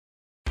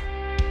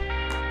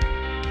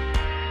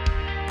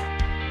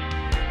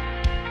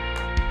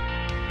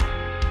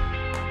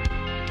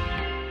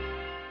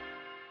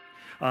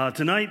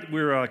Tonight,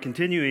 we're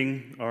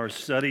continuing our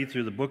study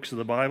through the books of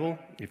the Bible.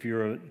 If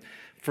you're a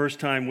first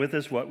time with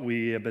us, what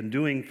we have been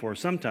doing for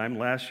some time,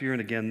 last year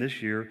and again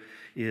this year,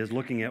 is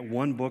looking at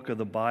one book of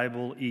the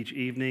Bible each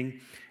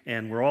evening.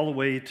 And we're all the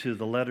way to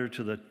the letter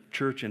to the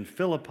church in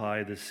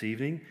Philippi this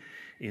evening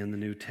in the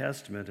New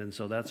Testament. And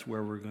so that's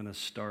where we're going to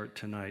start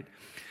tonight.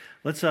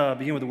 Let's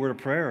begin with a word of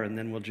prayer, and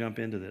then we'll jump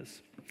into this.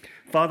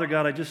 Father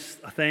God, I just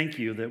thank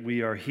you that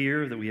we are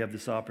here, that we have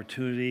this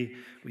opportunity.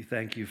 We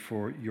thank you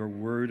for your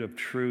word of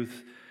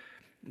truth.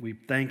 We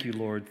thank you,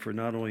 Lord, for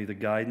not only the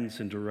guidance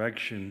and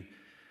direction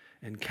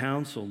and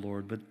counsel,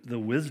 Lord, but the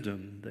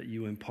wisdom that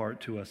you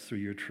impart to us through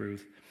your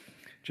truth.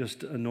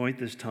 Just anoint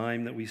this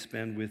time that we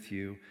spend with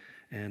you,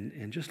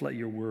 and just let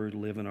your word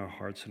live in our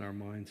hearts and our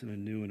minds in a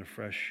new and a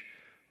fresh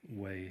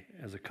way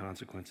as a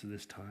consequence of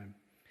this time.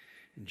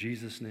 In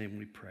Jesus' name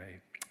we pray.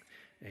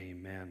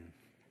 Amen.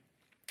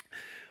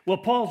 Well,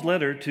 Paul's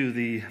letter to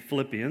the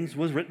Philippians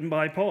was written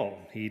by Paul.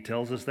 He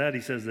tells us that.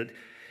 He says that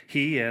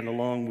he, and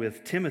along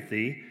with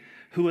Timothy,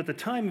 who at the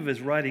time of his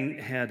writing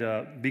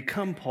had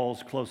become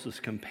Paul's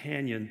closest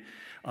companion,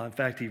 in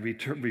fact, he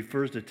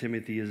refers to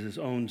Timothy as his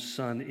own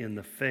son in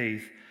the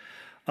faith.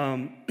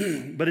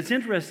 But it's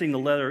interesting, the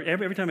letter,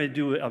 every time I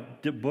do a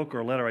book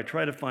or a letter, I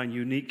try to find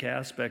unique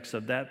aspects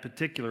of that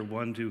particular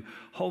one to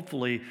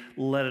hopefully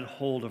let it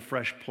hold a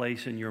fresh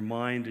place in your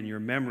mind and your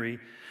memory.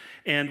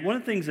 And one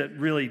of the things that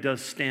really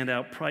does stand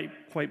out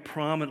quite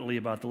prominently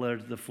about the letter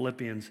to the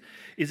Philippians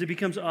is it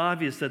becomes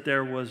obvious that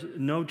there was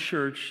no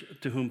church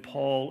to whom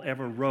Paul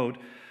ever wrote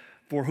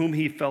for whom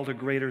he felt a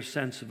greater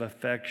sense of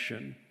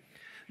affection.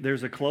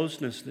 There's a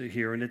closeness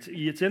here, and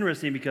it's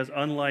interesting because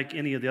unlike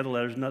any of the other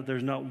letters,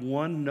 there's not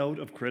one note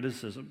of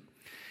criticism.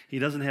 He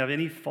doesn't have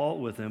any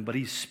fault with them, but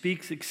he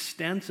speaks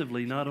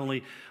extensively not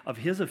only of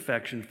his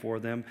affection for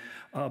them,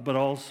 but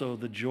also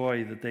the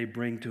joy that they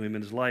bring to him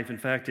in his life. In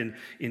fact,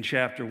 in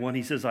chapter 1,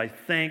 he says, "I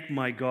thank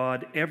my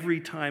God every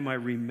time I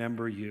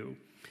remember you."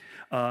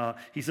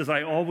 He says,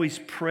 "I always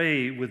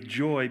pray with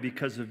joy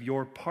because of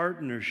your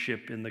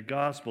partnership in the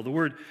gospel." The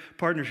word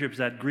partnership is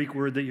that Greek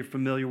word that you're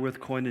familiar with,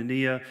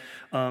 koinonia.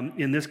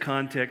 In this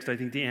context, I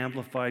think the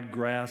Amplified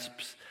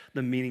grasps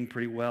the meaning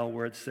pretty well,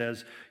 where it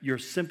says your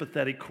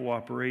sympathetic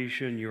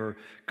cooperation, your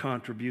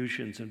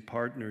contributions and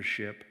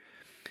partnership.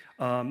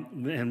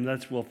 And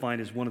that's we'll find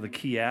is one of the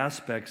key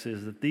aspects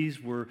is that this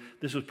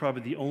was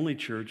probably the only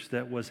church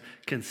that was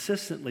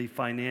consistently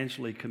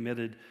financially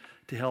committed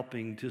to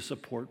helping to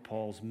support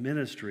Paul's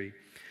ministry.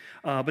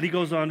 But he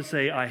goes on to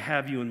say, "I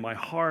have you in my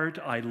heart.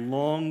 I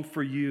long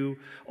for you,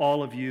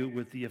 all of you,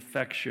 with the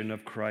affection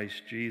of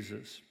Christ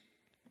Jesus."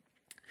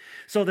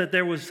 So that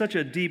there was such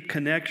a deep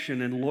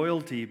connection and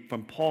loyalty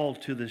from Paul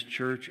to this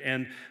church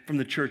and from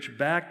the church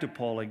back to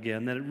Paul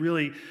again, that it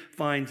really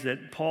finds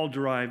that Paul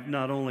derived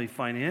not only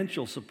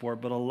financial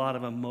support, but a lot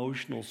of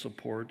emotional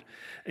support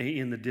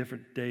in the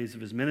different days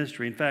of his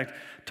ministry. In fact,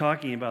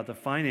 talking about the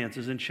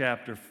finances in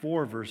chapter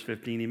 4, verse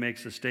 15, he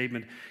makes a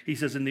statement. He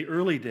says, "In the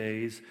early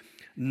days,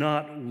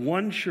 not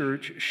one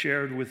church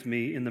shared with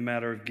me in the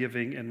matter of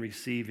giving and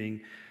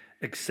receiving,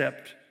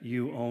 except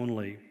you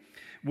only."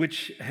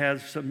 Which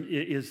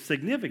is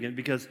significant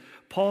because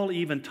Paul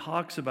even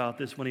talks about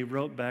this when he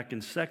wrote back in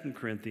 2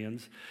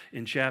 Corinthians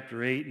in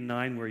chapter 8 and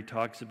 9, where he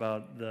talks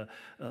about the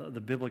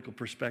biblical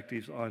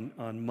perspectives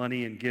on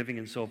money and giving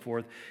and so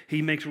forth.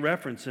 He makes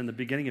reference in the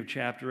beginning of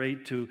chapter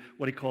 8 to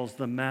what he calls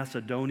the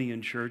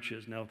Macedonian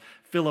churches. Now,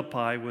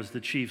 Philippi was the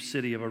chief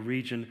city of a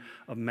region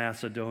of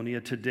Macedonia.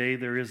 Today,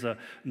 there is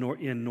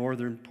in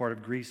northern part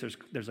of Greece,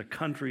 there's a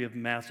country of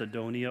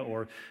Macedonia,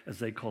 or as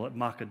they call it,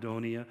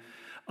 Macedonia.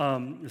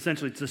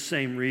 Essentially, it's the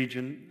same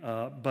region,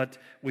 but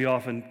we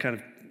often kind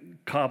of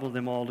cobble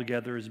them all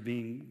together as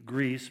being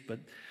Greece, but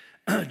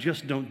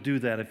just don't do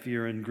that if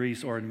you're in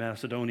Greece or in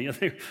Macedonia.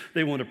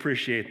 They won't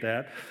appreciate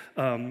that.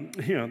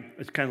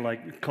 It's kind of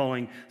like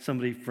calling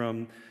somebody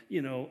from,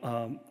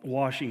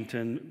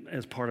 Washington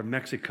as part of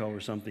Mexico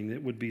or something.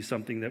 That would be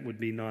something that would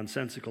be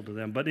nonsensical to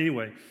them. But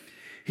anyway,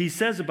 he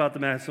says about the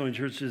Macedonian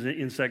churches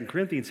in 2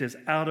 Corinthians, he says,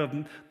 "Out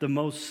of the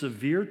most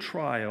severe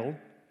trial,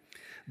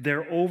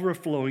 their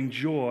overflowing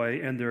joy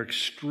and their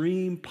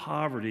extreme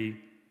poverty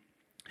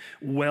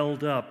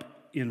welled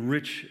up in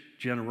rich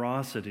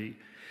generosity."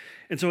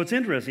 And so it's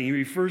interesting. He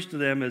refers to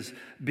them as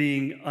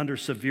being under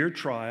severe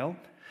trial.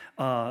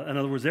 In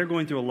other words, they're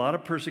going through a lot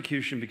of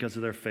persecution because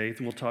of their faith,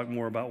 and we'll talk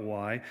more about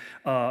why.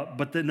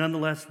 But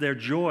nonetheless, their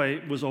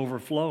joy was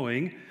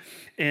overflowing,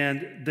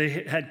 and they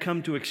had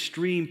come to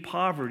extreme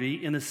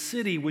poverty in a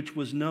city which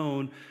was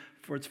known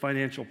for its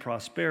financial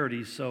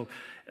prosperity. So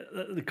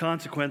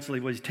consequently,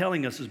 what he's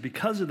telling us is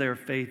because of their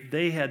faith,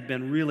 they had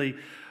been really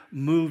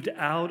moved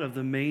out of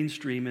the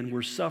mainstream and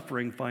were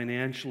suffering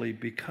financially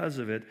because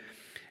of it.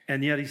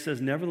 And yet he says,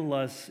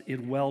 nevertheless, it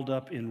welled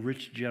up in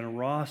rich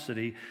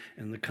generosity.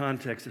 In the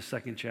context of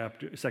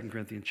 2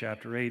 Corinthians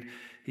chapter 8,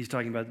 he's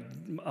talking about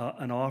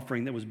an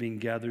offering that was being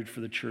gathered for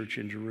the church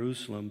in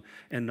Jerusalem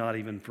and not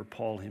even for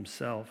Paul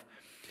himself.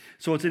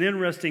 So it's an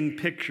interesting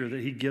picture that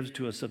he gives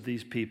to us of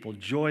these people,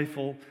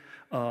 joyful,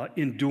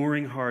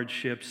 enduring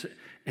hardships,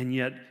 and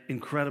yet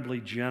incredibly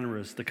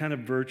generous, the kind of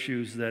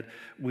virtues that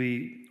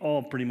we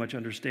all pretty much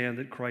understand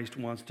that Christ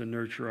wants to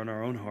nurture in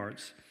our own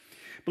hearts.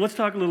 But let's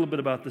talk a little bit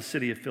about the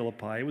city of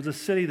Philippi. It was a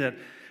city that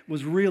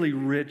was really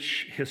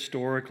rich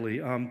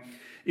historically.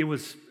 It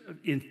was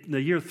in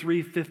the year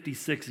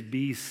 356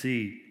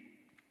 BC.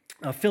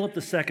 Philip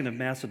II of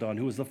Macedon,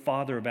 who was the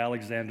father of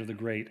Alexander the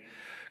Great,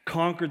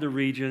 conquered the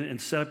region and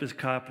set up his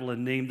capital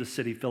and named the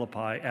city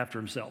Philippi after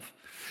himself.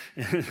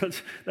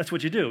 That's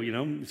what you do, you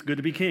know. It's good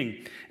to be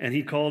king. And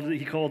he called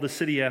the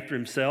city after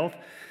himself.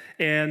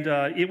 And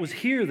it was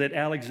here that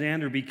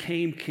Alexander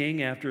became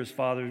king after his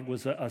father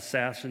was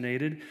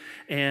assassinated.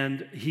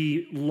 And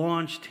he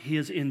launched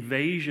his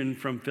invasion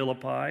from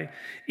Philippi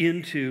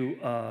into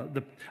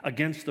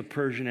against the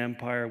Persian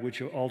Empire,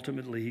 which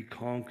ultimately he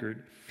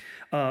conquered.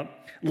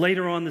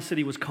 Later on, the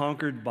city was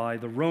conquered by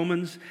the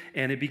Romans,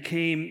 and it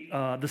became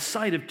the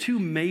site of two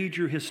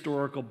major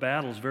historical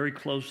battles very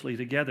closely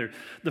together.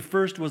 The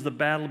first was the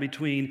battle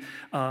between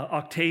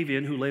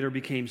Octavian, who later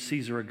became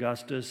Caesar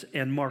Augustus,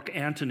 and Mark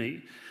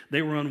Antony.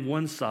 They were on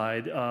one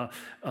side of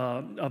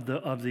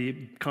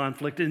the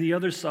conflict, and the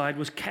other side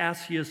was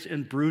Cassius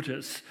and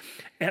Brutus.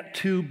 Et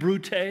tu,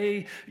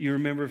 Brute, you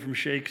remember from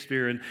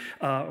Shakespeare, and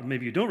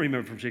maybe you don't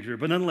remember from Shakespeare,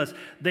 but nonetheless,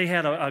 they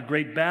had a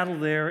great battle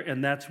there,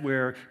 and that's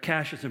where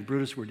Cassius and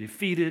Brutus were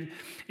defeated,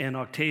 and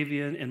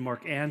Octavian and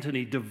Mark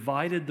Antony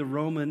divided the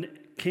Roman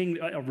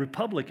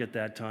republic at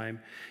that time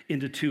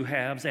into two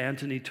halves.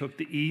 Antony took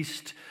the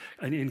east,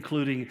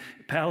 including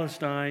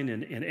Palestine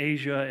and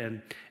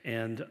Asia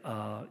and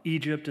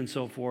Egypt and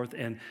so forth,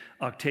 and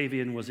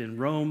Octavian was in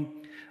Rome.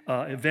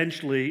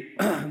 Eventually,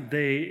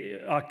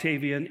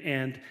 Octavian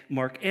and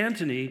Mark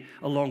Antony,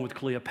 along with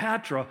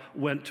Cleopatra,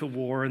 went to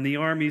war, and the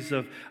armies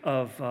of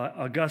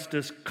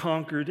Augustus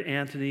conquered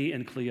Antony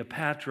and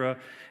Cleopatra,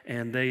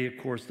 and of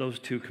course, those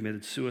two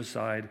committed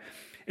suicide.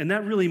 And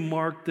that really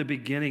marked the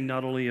beginning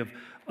not only of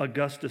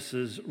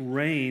Augustus's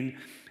reign,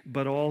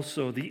 but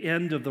also the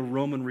end of the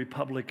Roman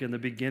Republic and the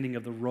beginning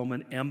of the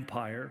Roman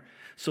Empire.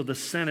 So the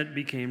Senate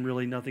became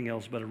really nothing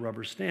else but a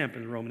rubber stamp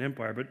in the Roman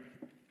Empire. But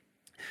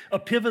a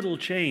pivotal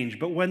change.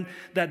 But when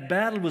that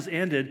battle was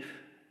ended,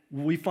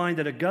 we find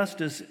that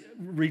Augustus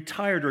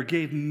retired or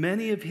gave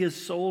many of his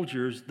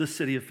soldiers the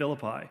city of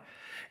Philippi.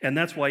 And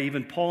that's why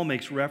even Paul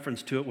makes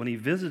reference to it when he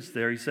visits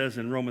there. He says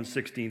in Romans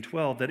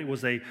 16:12 that it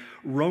was a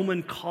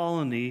Roman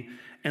colony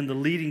and the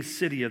leading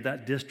city of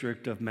that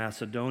district of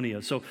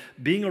Macedonia. So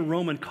being a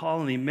Roman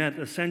colony meant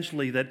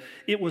essentially that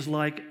it was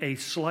like a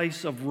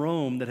slice of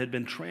Rome that had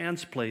been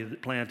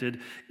transplanted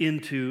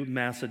into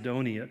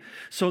Macedonia.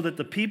 So that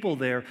the people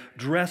there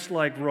dressed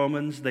like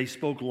Romans, they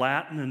spoke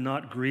Latin and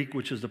not Greek,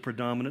 which is the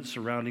predominant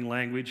surrounding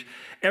language.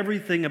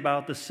 Everything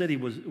about the city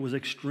was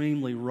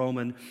extremely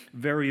Roman,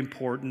 very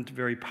important,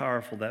 very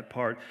powerful, that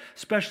part,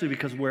 especially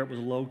because of where it was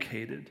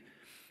located.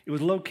 It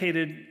was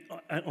located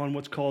on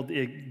what's called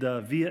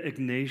the Via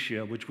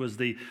Egnatia, which was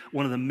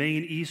one of the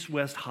main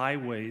east-west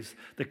highways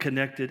that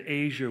connected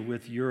Asia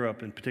with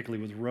Europe, and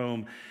particularly with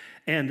Rome.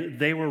 And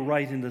they were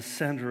right in the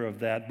center of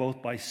that,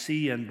 both by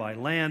sea and by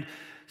land.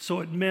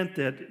 So it meant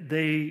that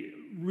they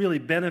really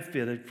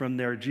benefited from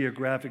their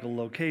geographical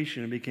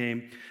location and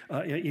became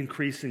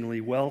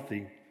increasingly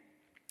wealthy.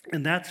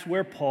 And that's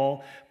where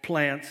Paul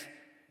plants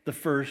the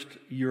first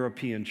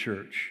European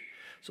church.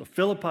 So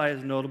Philippi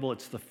is notable.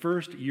 It's the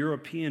first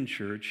European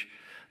church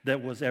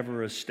that was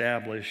ever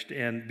established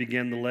and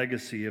began the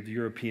legacy of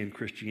European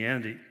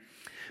Christianity.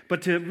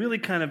 But to really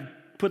kind of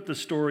put the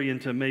story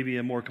into maybe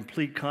a more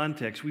complete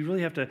context, we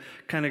really have to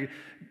kind of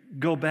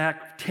go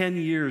back 10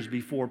 years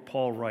before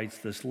Paul writes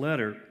this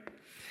letter.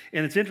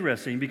 And it's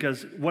interesting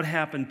because what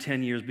happened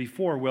 10 years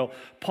before? Well,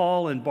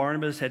 Paul and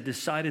Barnabas had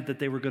decided that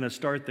they were going to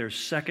start their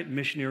second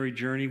missionary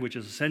journey, which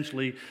is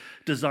essentially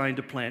designed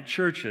to plant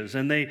churches.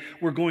 And they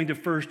were going to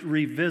first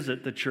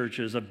revisit the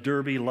churches of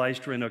Derbe,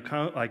 Lystra, and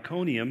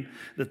Iconium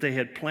that they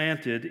had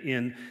planted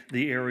in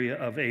the area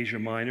of Asia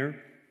Minor.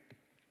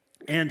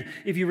 And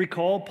if you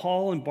recall,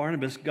 Paul and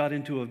Barnabas got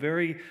into a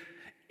very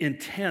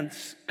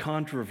intense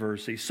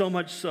controversy, so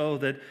much so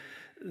that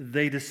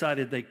they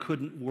decided they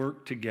couldn't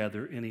work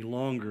together any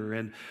longer.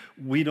 And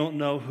we don't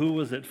know who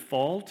was at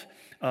fault.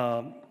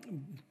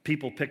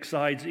 People pick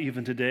sides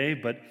even today,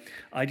 but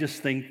I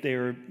just think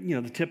they're,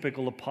 the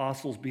typical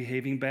apostles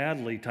behaving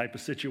badly type of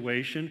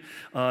situation.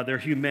 Their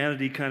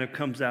humanity kind of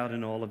comes out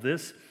in all of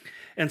this.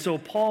 And so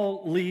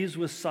Paul leaves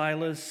with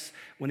Silas.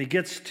 When he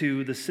gets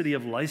to the city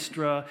of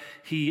Lystra,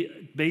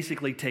 he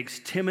basically takes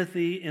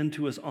Timothy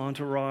into his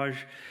entourage,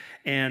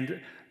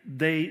 and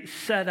they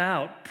set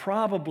out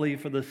probably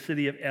for the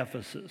city of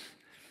Ephesus.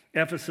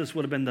 Ephesus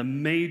would have been the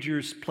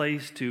major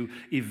place to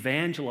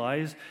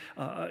evangelize.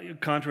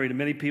 Contrary to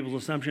many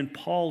people's assumption,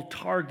 Paul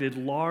targeted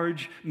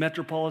large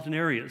metropolitan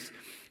areas.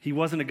 He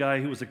wasn't a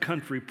guy who was a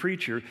country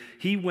preacher.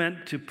 He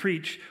went to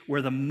preach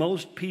where the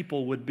most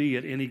people would be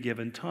at any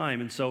given time.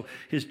 And so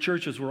his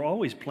churches were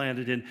always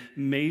planted in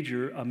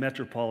major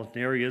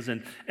metropolitan areas,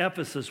 and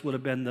Ephesus would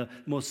have been the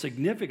most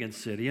significant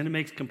city, and it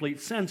makes complete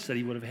sense that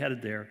he would have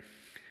headed there.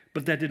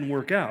 But that didn't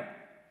work out.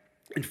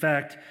 In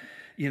fact,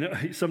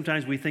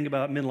 sometimes we think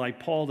about men like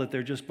Paul that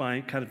they're just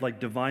kind of like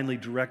divinely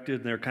directed,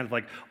 and they're kind of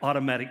like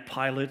automatic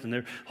pilot, and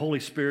their Holy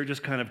Spirit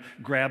just kind of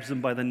grabs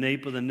them by the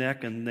nape of the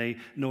neck, and they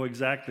know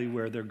exactly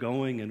where they're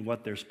going and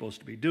what they're supposed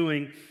to be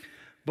doing.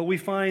 But we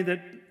find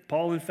that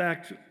Paul, in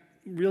fact,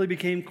 really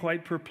became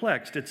quite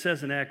perplexed. It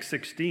says in Acts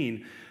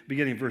 16,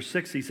 beginning verse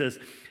 6, he says,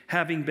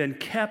 having been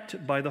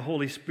kept by the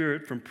Holy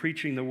Spirit from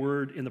preaching the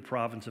word in the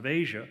province of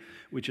Asia,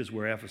 which is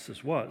where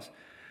Ephesus was.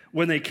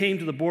 When they came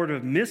to the border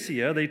of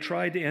Mysia, they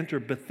tried to enter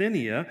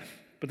Bithynia,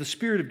 but the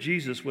Spirit of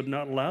Jesus would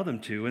not allow them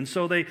to. And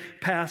so they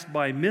passed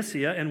by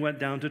Mysia and went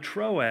down to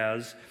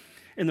Troas.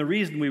 And the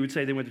reason we would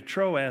say they went to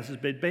Troas is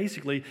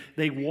basically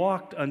they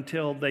walked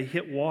until they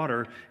hit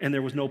water and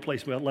there was no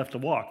place left to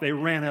walk. They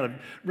ran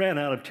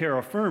out of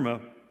terra firma,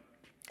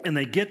 and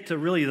they get to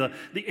really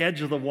the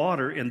edge of the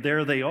water, and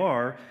there they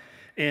are.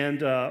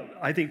 And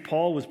I think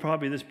Paul was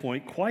probably at this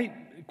point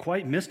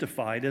quite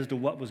mystified as to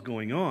what was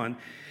going on.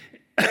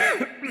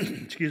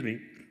 Excuse me.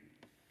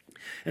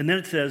 And then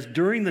it says,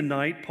 during the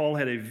night, Paul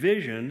had a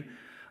vision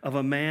of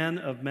a man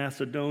of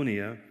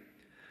Macedonia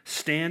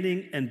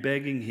standing and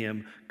begging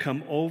him,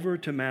 come over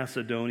to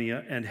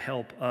Macedonia and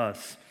help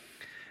us.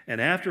 And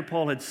after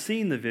Paul had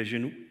seen the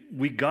vision,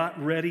 we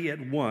got ready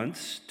at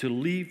once to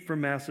leave for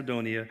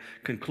Macedonia,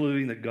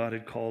 concluding that God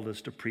had called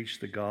us to preach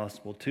the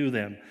gospel to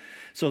them.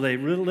 So they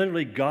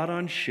literally got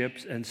on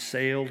ships and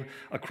sailed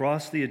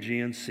across the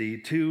Aegean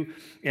Sea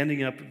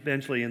ending up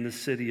eventually in the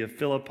city of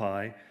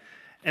Philippi.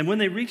 And when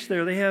they reach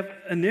there, they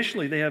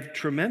have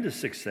tremendous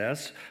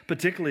success.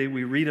 Particularly,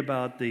 we read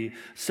about the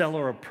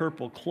seller of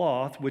purple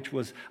cloth, which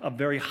was a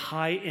very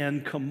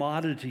high-end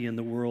commodity in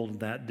the world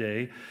that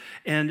day.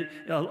 And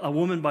a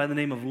woman by the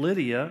name of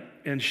Lydia,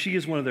 and she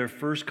is one of their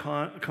first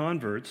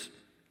converts.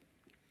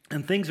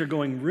 And things are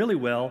going really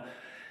well.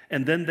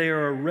 And then they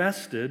are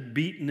arrested,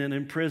 beaten, and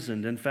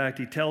imprisoned. In fact,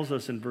 he tells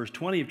us in verse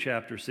 20 of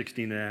chapter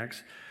 16 in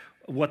Acts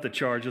what the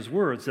charges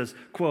were. It says,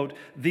 quote,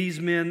 these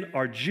men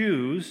are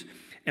Jews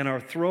and are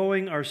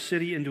throwing our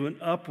city into an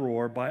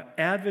uproar by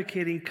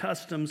advocating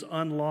customs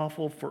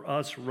unlawful for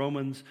us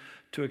Romans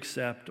to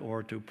accept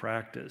or to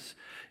practice.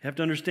 You have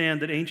to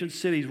understand that ancient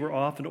cities were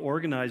often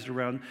organized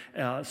around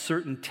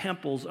certain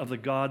temples of the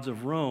gods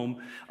of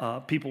Rome,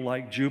 people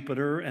like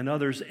Jupiter and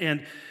others.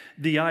 And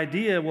the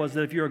idea was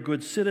that if you're a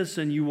good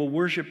citizen, you will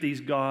worship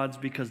these gods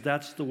because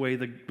that's the way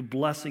the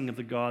blessing of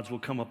the gods will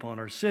come upon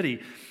our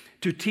city.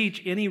 To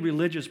teach any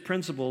religious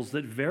principles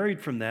that varied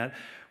from that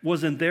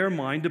was in their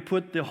mind to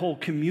put the whole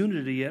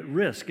community at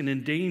risk and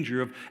in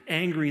danger of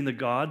angering the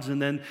gods,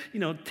 and then,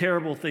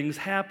 terrible things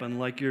happen,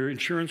 like your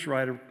insurance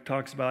writer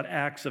talks about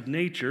acts of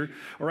nature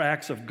or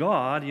acts of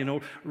God,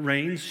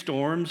 rain,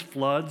 storms,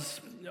 floods,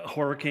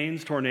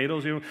 hurricanes,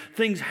 tornadoes,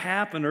 things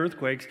happen,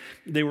 earthquakes.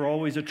 They were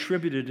always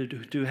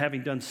attributed to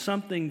having done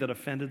something that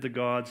offended the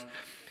gods.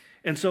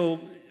 And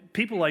so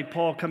people like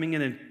Paul coming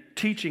in and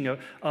teaching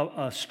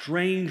a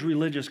strange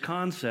religious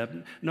concept.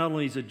 Not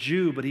only is a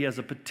Jew, but he has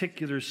a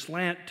particular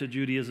slant to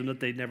Judaism that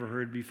they'd never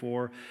heard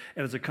before.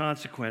 And as a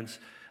consequence,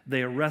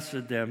 they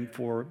arrested them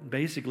for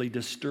basically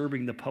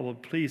disturbing the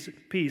public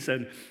peace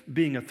and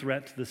being a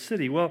threat to the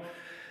city. Well,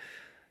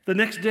 the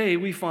next day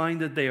we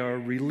find that they are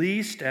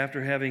released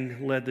after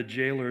having led the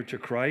jailer to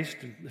Christ.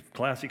 The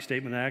classic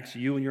statement in Acts,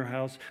 you and your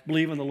house,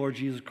 believe in the Lord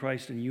Jesus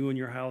Christ and you and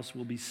your house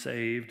will be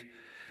saved.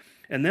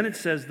 And then it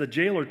says the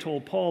jailer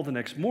told Paul the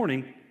next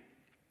morning,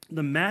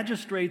 the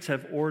magistrates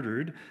have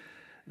ordered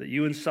that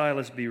you and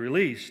Silas be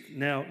released.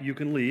 Now you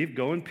can leave,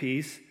 go in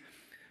peace.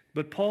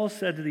 But Paul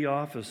said to the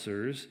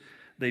officers,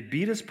 they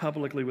beat us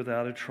publicly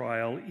without a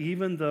trial,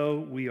 even though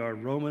we are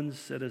Roman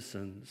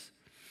citizens,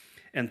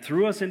 and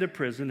threw us into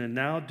prison, and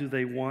now do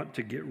they want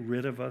to get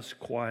rid of us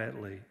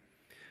quietly?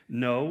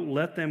 No,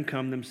 let them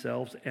come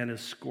themselves and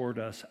escort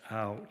us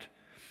out.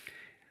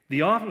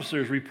 The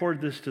officers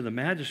reported this to the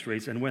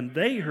magistrates, and when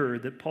they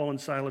heard that Paul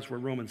and Silas were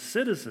Roman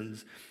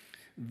citizens,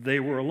 they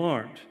were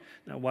alarmed.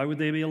 Now, why would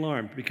they be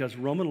alarmed? Because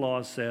Roman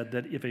laws said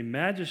that if a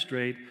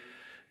magistrate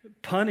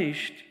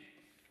punished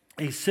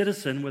a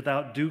citizen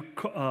without due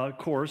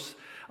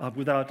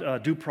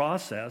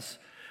process,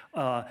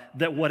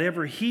 that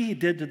whatever he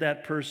did to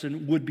that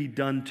person would be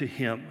done to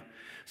him.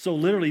 So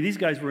literally, these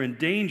guys were in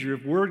danger.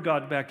 If word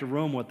got back to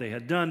Rome what they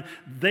had done,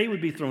 they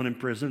would be thrown in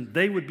prison,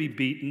 they would be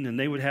beaten, and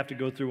they would have to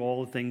go through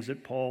all the things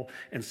that Paul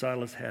and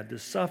Silas had to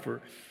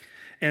suffer.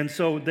 And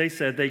so they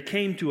said they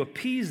came to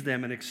appease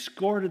them and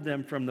escorted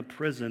them from the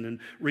prison and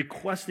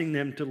requesting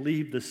them to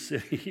leave the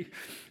city.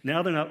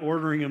 Now they're not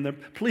ordering them,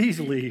 please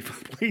leave,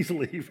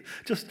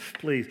 just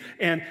please.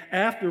 And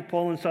after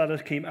Paul and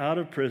Silas came out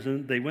of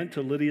prison, they went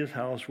to Lydia's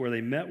house where they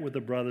met with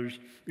the brothers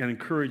and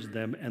encouraged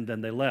them, and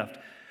then they left.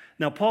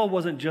 Now, Paul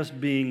wasn't just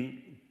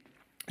being,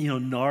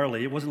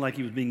 gnarly. It wasn't like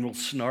he was being real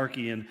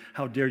snarky and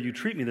how dare you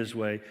treat me this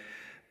way.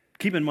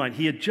 Keep in mind,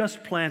 he had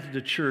just planted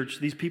a church.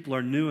 These people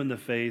are new in the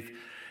faith.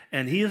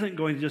 And he isn't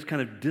going to just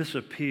kind of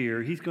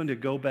disappear. He's going to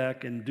go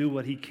back and do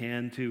what he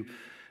can to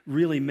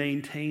really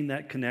maintain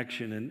that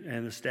connection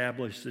and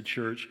establish the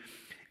church.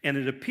 And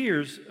it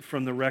appears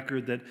from the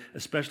record that,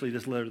 especially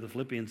this letter to the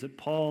Philippians, that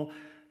Paul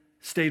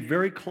stayed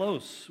very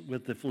close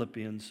with the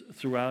Philippians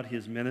throughout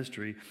his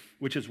ministry,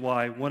 which is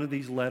why one of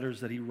these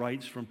letters that he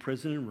writes from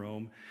prison in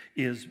Rome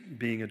is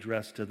being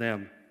addressed to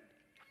them.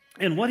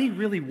 And what he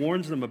really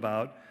warns them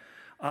about,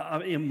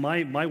 in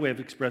my way of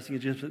expressing it,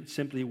 just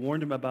simply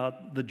warned them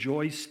about the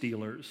joy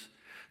stealers,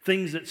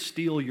 things that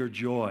steal your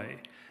joy.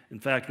 In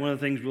fact, one of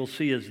the things we'll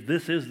see is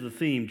this is the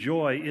theme.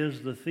 Joy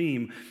is the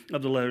theme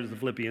of the letter to the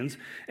Philippians.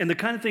 And the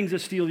kind of things that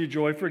steal your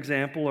joy, for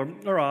example,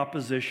 are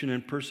opposition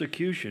and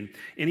persecution.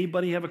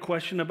 Anybody have a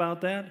question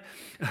about that?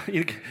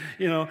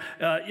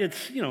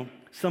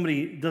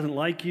 Somebody doesn't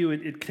like you,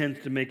 it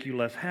tends to make you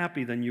less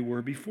happy than you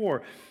were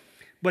before.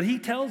 But he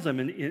tells them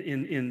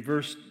in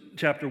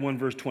chapter 1,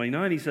 verse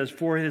 29, he says,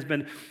 "For it has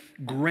been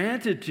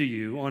granted to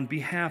you on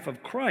behalf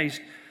of Christ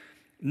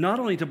not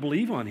only to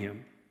believe on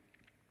him,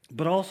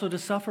 but also to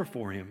suffer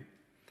for him,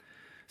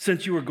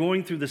 since you were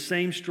going through the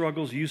same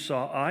struggles you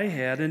saw I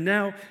had, and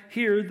now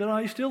hear that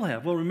I still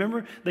have." Well,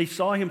 remember, they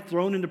saw him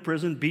thrown into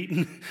prison,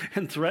 beaten,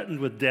 and threatened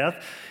with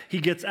death. He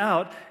gets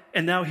out,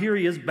 and now here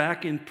he is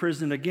back in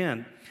prison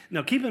again.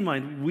 Now, keep in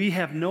mind, we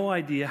have no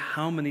idea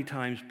how many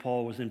times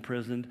Paul was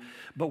imprisoned,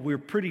 but we're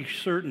pretty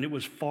certain it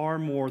was far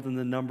more than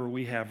the number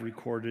we have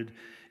recorded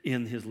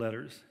in his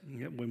letters.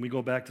 When we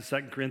go back to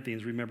 2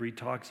 Corinthians, remember he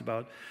talks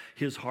about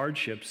his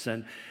hardships,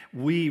 and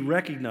we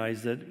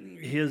recognize that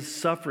his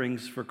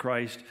sufferings for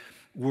Christ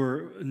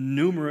were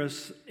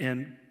numerous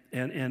and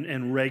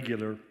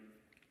regular.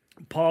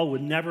 Paul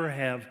would never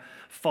have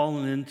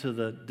fallen into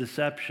the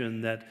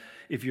deception that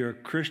if you're a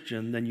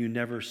Christian, then you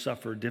never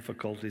suffer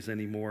difficulties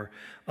anymore.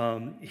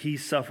 He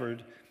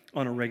suffered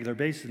on a regular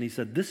basis, and he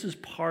said, this is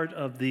part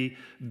of the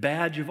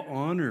badge of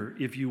honor,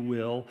 if you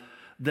will,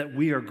 that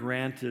we are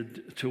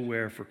granted to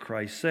wear for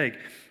Christ's sake.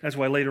 That's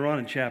why later on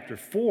in chapter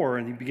 4,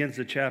 and he begins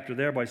the chapter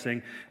there by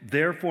saying,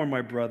 "Therefore,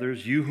 my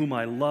brothers, you whom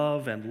I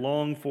love and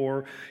long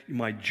for,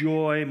 my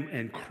joy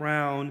and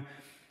crown,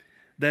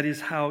 that is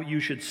how you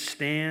should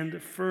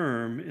stand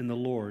firm in the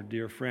Lord,"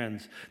 dear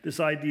friends. This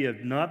idea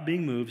of not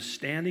being moved,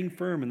 standing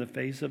firm in the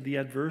face of the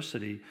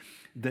adversity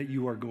that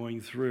you are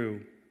going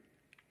through.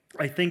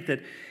 I think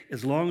that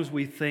as long as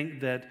we think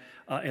that,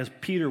 as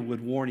Peter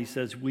would warn, he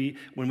says, when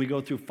we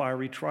go through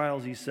fiery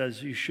trials, he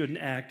says, you shouldn't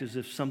act as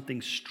if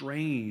something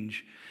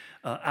strange,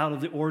 out of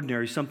the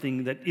ordinary,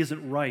 something that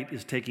isn't right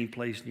is taking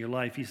place in your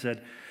life. He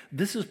said,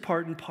 this is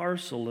part and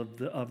parcel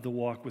of the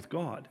walk with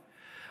God.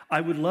 I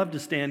would love to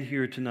stand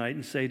here tonight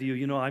and say to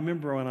you, I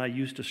remember when I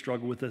used to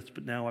struggle with this,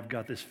 but now I've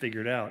got this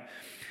figured out.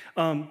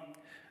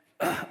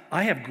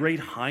 I have great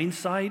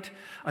hindsight.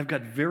 I've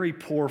got very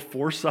poor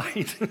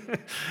foresight.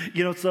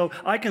 So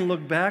I can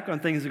look back on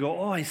things and go,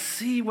 oh, I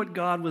see what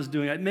God was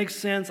doing. It makes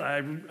sense. I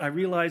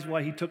realize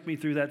why he took me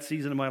through that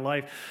season of my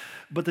life.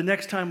 But the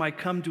next time I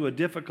come to a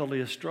difficulty,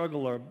 a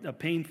struggle, or a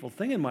painful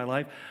thing in my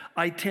life,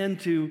 I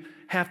tend to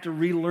have to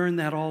relearn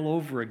that all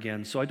over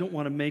again. So I don't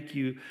want to make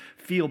you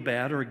feel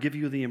bad or give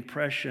you the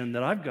impression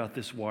that I've got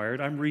this wired.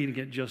 I'm reading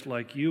it just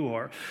like you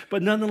are.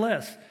 But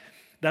nonetheless,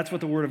 that's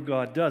what the Word of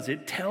God does.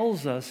 It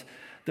tells us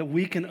that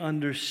we can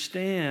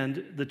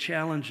understand the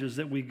challenges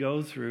that we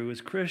go through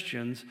as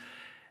Christians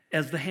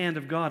as the hand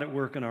of God at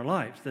work in our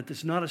lives. That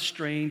it's not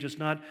it's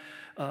not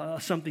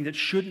something that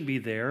shouldn't be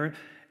there.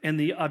 And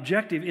the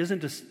objective isn't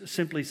to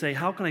simply say,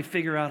 how can I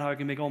figure out how I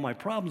can make all my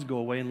problems go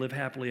away and live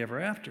happily ever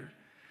after?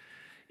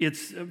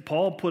 It's,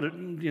 Paul put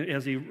it,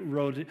 as he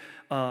wrote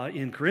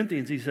in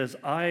Corinthians, he says,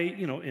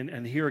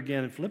 and here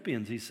again in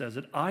Philippians, he says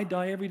that I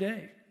die every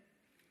day.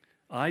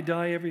 I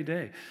die every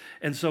day.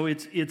 And so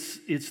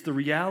it's the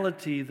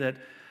reality that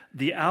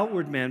the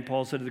outward man,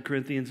 Paul said to the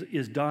Corinthians,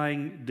 is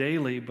dying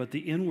daily, but the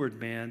inward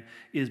man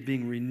is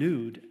being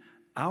renewed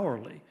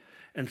hourly.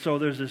 And so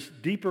there's this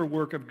deeper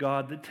work of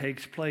God that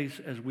takes place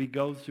as we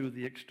go through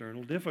the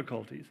external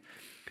difficulties.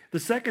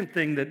 The second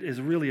thing that is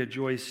really a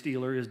joy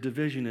stealer is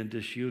division and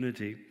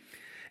disunity.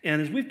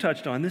 And as we've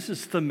touched on, this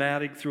is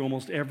thematic through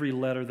almost every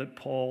letter that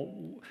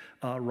Paul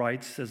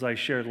writes. As I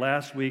shared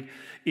last week,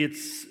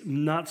 it's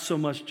not so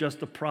much just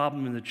the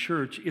problem in the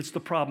church, it's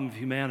the problem of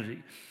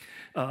humanity.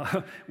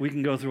 We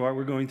can go through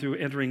we're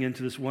entering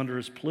into this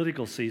wondrous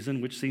political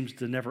season, which seems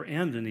to never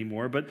end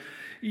anymore, but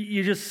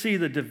you just see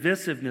the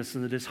divisiveness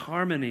and the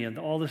disharmony and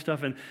all this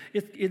stuff, and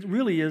it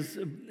really is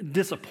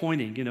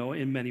disappointing,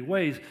 in many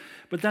ways,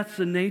 but that's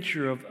the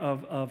nature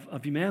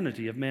of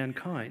humanity, of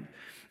mankind.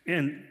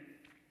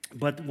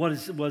 But what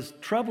was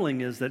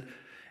troubling is that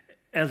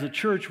as a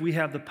church, we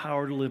have the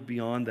power to live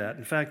beyond that.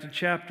 In fact, in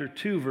chapter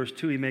 2, verse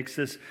 2, he makes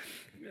this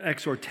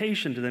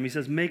exhortation to them. He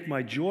says, "Make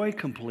my joy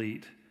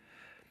complete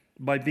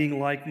by being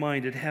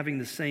like-minded, having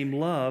the same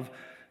love,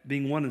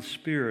 being one in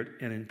spirit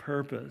and in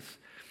purpose."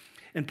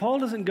 And Paul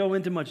doesn't go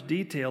into much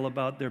detail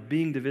about there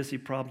being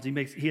divisive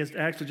problems. He has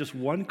actually just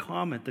one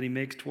comment that he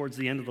makes towards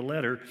the end of the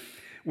letter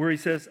where he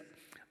says,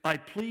 "I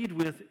plead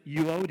with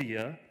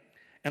Euodia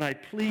and I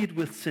plead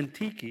with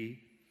Syntyche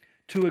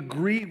to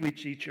agree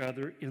with each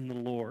other in the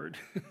Lord."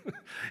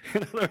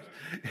 In other words,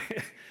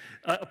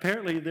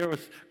 Apparently, there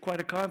was quite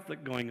a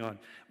conflict going on.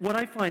 What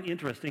I find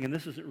interesting, and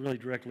this isn't really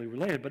directly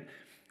related, but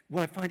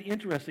what I find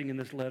interesting in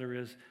this letter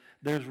is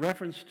there's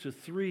reference to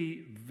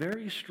three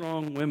very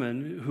strong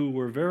women who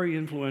were very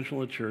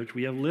influential in the church.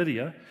 We have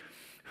Lydia,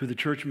 who the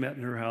church met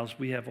in her house.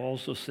 We have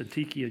also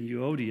Syntyche and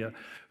Euodia,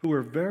 who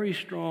were very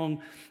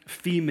strong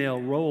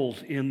female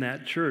roles in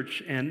that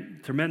church and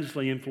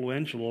tremendously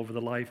influential over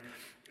the life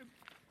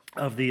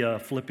of the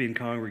Philippian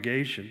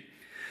congregation.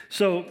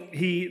 So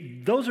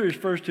those are his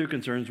first two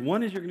concerns.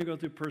 One is you're going to go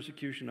through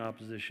persecution,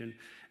 opposition,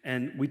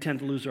 and we tend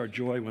to lose our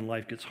joy when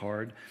life gets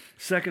hard.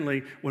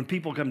 Secondly, when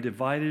people come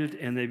divided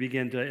and they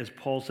begin to, as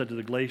Paul said to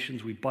the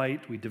Galatians, we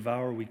bite, we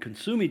devour, we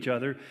consume each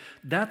other,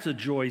 that's a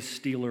joy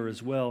stealer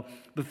as well.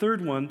 The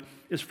third one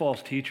is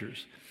false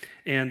teachers.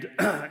 And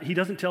he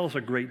doesn't tell us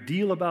a great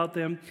deal about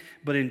them,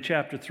 but in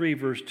chapter 3,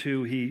 verse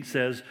 2, he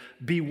says,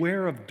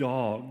 beware of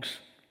dogs.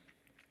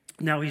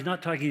 Now, he's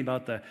not talking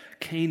about the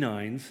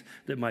canines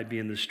that might be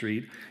in the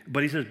street,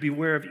 but he says,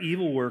 beware of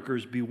evil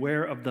workers,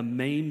 beware of the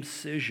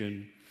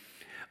maimcision.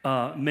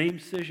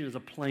 Maimcision is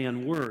a play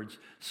on words.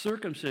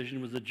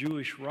 Circumcision was the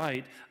Jewish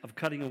rite of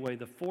cutting away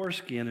the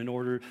foreskin in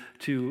order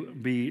to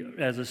be,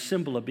 as a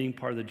symbol of being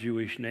part of the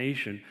Jewish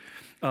nation.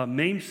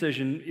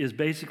 Maimcision is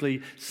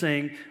basically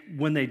saying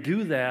when they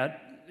do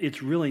that,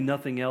 it's really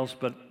nothing else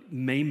but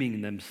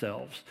maiming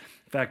themselves.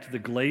 In fact, to the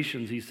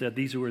Galatians, he said,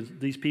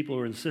 these people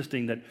are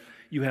insisting that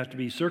you have to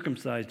be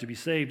circumcised to be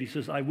saved. He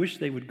says, I wish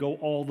they would go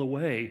all the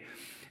way.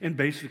 And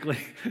basically,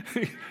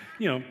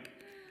 you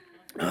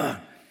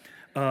got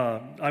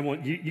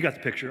the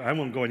picture. I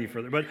won't go any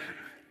further. But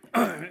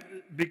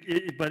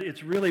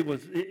it's really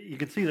you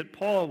can see that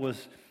Paul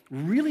was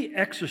really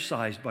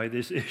exercised by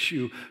this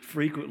issue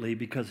frequently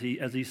because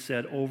as he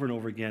said over and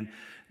over again,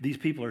 these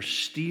people are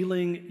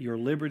stealing your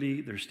liberty,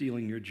 they're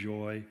stealing your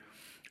joy,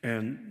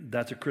 and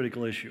that's a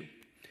critical issue.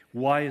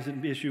 Why is it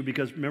an issue?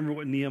 Because remember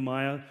what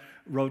Nehemiah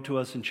wrote to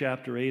us in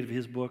chapter 8 of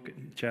his book,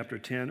 chapter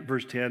 10,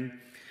 verse 10,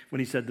 when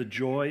he said, the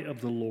joy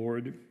of the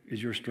Lord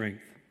is your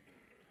strength.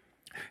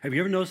 Have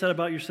you ever noticed that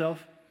about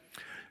yourself?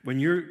 When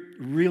you're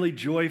really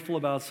joyful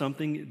about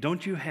something,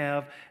 don't you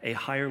have a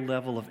higher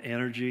level of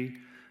energy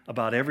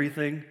about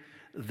everything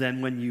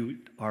than when you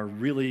are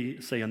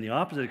really, say, on the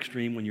opposite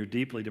extreme, when you're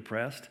deeply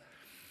depressed?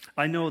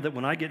 I know that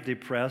when I get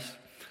depressed,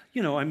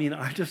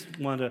 I just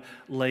want to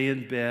lay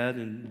in bed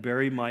and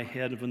bury my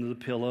head under the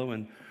pillow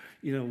and,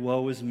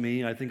 woe is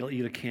me. I think I'll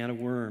eat a can of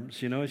worms.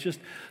 It's just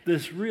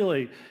this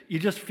really, you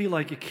just feel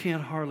like you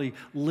can't hardly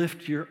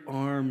lift your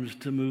arms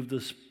to move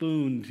the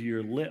spoon to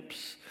your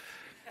lips.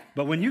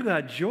 But when you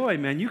got joy,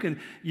 man, you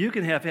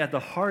can have had the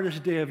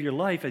hardest day of your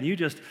life and you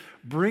just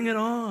bring it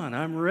on.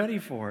 I'm ready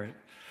for it.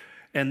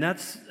 And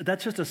that's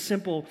just a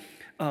simple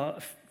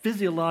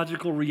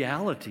physiological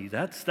reality.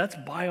 That's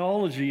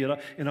biology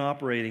in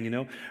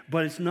operating,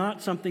 But it's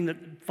not something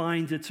that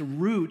finds its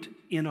root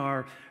in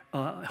our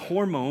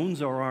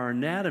hormones or our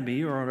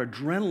anatomy or our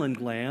adrenaline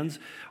glands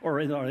or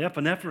in our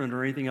epinephrine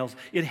or anything else.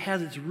 It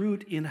has its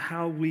root in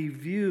how we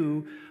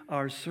view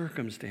our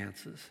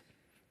circumstances.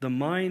 The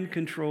mind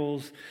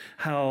controls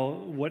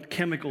what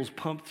chemicals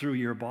pump through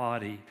your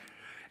body.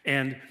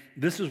 And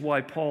this is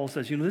why Paul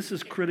says, this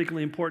is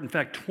critically important. In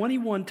fact,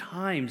 21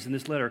 times in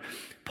this letter,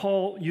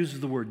 Paul uses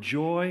the word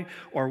joy,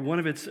 or one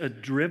of its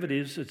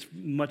derivatives, it's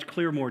much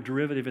clearer, more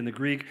derivative in the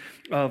Greek,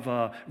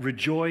 of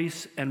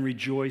rejoice and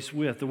rejoice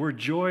with. The word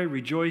joy,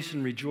 rejoice,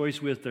 and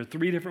rejoice with, there are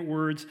three different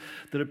words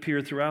that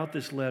appear throughout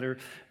this letter.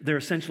 They're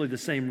essentially the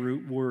same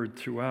root word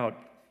throughout.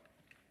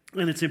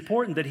 And it's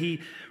important that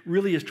he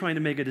really is trying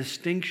to make a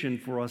distinction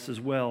for us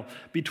as well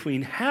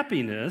between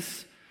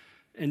happiness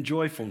and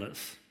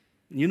joyfulness.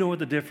 You know what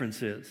the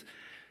difference is.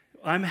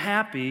 I'm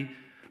happy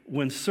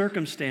when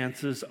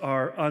circumstances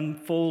are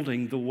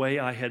unfolding the way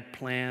I had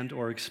planned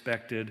or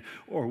expected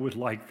or would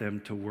like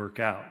them to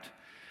work out.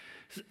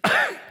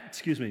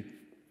 Excuse me.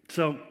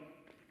 So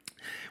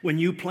when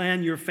you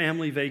plan your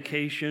family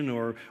vacation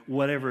or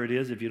whatever it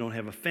is, if you don't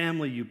have a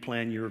family, you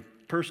plan your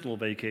personal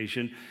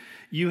vacation.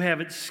 You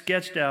have it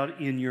sketched out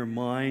in your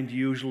mind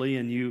usually,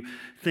 and you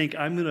think,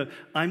 I'm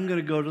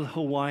gonna go to the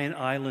Hawaiian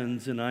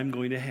Islands, and I'm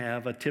going to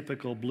have a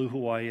typical Blue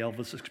Hawaii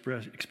Elvis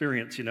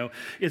experience.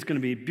 It's going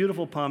to be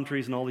beautiful palm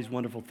trees, and all these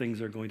wonderful things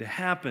are going to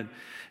happen.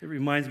 It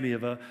reminds me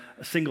of a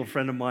single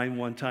friend of mine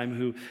one time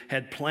who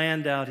had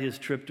planned out his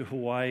trip to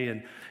Hawaii,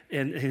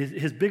 and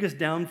his biggest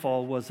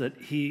downfall was that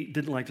he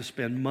didn't like to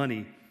spend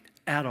money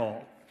at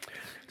all.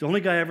 The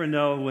only guy I ever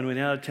know, when we went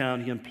out of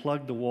town, he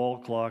unplugged the wall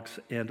clocks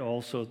and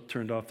also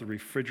turned off the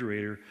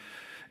refrigerator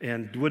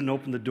and wouldn't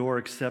open the door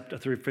except at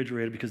the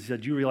refrigerator because he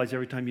said, you realize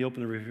every time you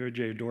open the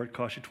refrigerator door, it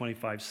costs you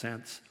 25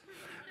 cents.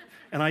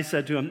 And I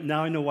said to him,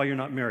 now I know why you're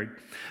not married.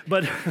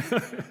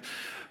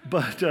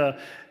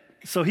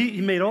 So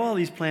he made all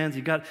these plans.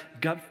 He got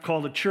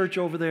called a church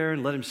over there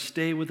and let him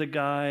stay with a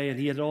guy, and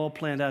he had it all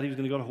planned out. He was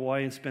going to go to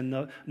Hawaii and spend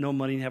no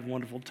money and have a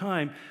wonderful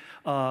time.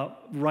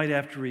 Right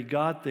after he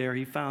got there,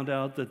 he found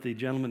out that the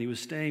gentleman he was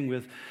staying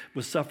with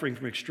was suffering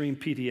from extreme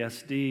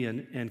PTSD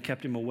and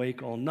kept him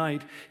awake all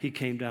night. He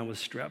came down with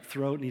strep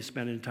throat, and he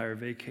spent an entire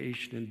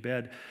vacation in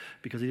bed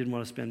because he didn't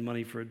want to spend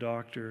money for a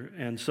doctor.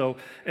 And so,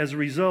 as a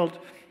result,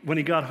 when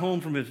he got home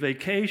from his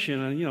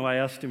vacation, and I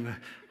asked him,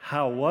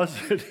 how was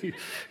it? It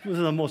was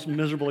the most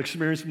miserable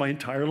experience of my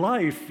entire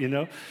life,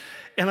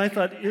 And I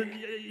thought,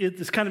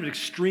 it's kind of an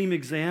extreme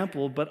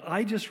example, but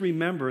I just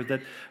remember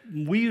that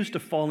we used to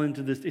fall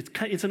into this.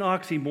 It's an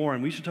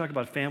oxymoron. We used to talk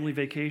about family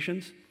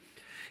vacations.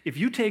 If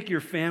you take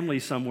your family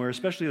somewhere,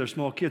 especially their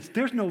small kids,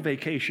 there's no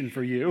vacation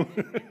for you.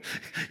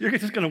 You're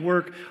just going to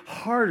work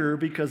harder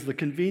because the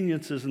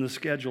conveniences and the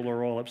schedule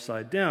are all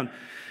upside down.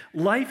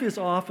 Life is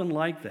often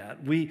like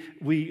that.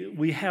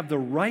 We have the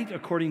right,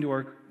 according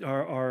to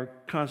our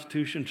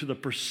Constitution, to the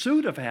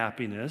pursuit of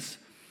happiness,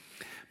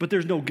 but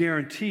there's no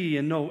guarantee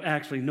and no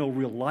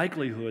real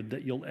likelihood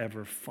that you'll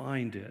ever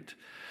find it.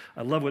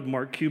 I love what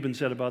Mark Cuban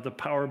said about the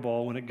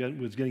Powerball when it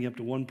was getting up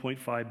to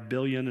 $1.5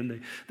 billion,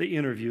 and they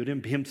interviewed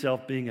him,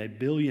 himself being a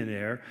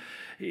billionaire.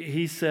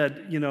 He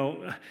said,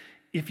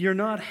 if you're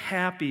not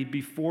happy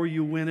before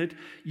you win it,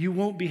 you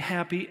won't be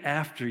happy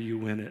after you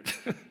win it.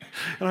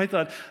 And I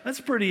thought,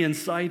 that's pretty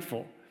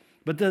insightful.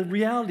 But the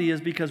reality is,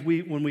 because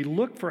when we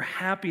look for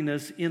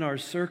happiness in our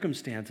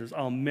circumstances,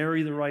 I'll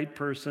marry the right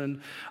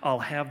person, I'll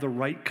have the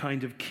right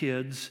kind of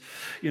kids,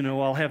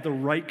 I'll have the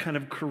right kind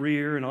of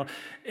career, and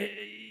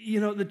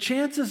the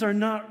chances are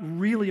not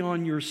really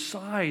on your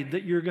side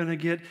that you're going to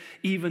get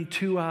even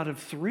 2 out of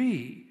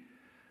 3,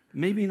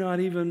 maybe not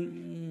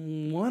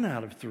even 1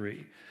 out of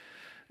 3.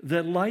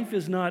 That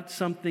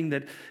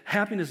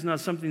happiness is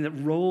not something that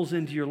rolls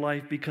into your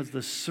life because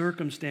the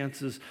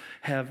circumstances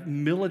have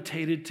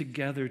militated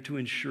together to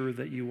ensure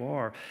that you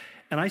are.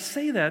 And I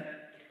say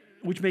that,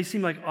 which may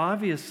seem like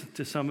obvious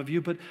to some of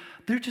you, but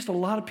there are just a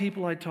lot of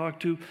people I talk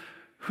to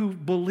who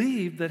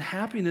believe that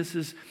happiness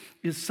is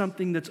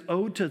something that's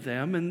owed to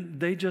them, and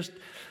they just,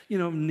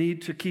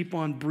 need to keep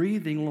on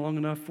breathing long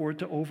enough for it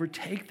to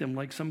overtake them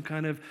like some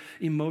kind of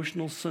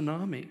emotional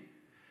tsunami.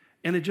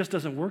 And it just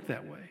doesn't work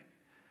that way.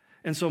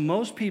 And so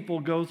most people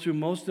go through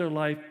most of their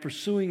life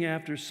pursuing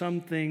after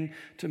something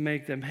to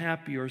make them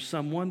happy or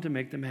someone to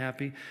make them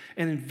happy,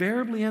 and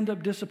invariably end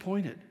up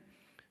disappointed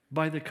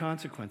by the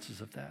consequences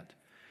of that.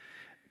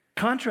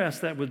 Contrast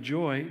that with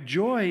joy.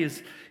 Joy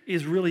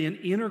is really an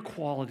inner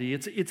quality.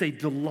 It's a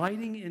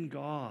delighting in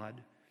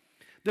God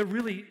that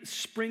really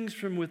springs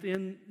from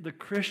within the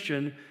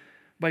Christian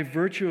by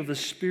virtue of the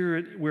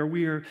Spirit where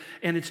we are,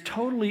 and it's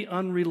totally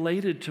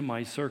unrelated to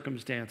my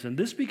circumstance. And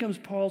this becomes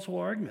Paul's whole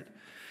argument.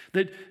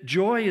 That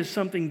joy is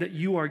something that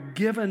you are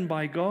given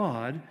by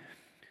God,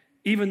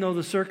 even though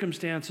the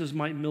circumstances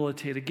might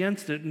militate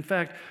against it. In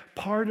fact,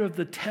 part of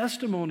the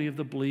testimony of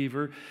the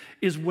believer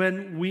is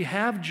when we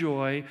have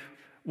joy,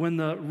 when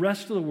the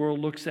rest of the world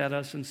looks at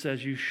us and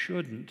says, you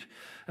shouldn't.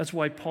 That's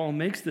why Paul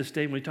makes this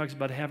statement. He talks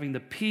about having the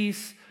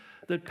peace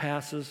that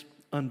passes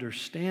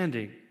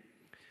understanding.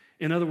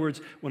 In other words,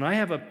 when I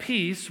have a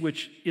peace,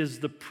 which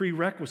is the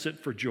prerequisite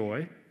for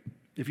joy,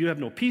 if you have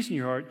no peace in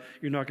your heart,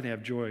 you're not going to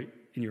have joy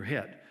in your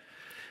head.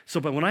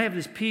 But when I have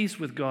this peace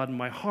with God in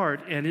my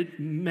heart and it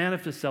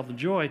manifests itself in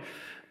joy,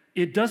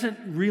 it doesn't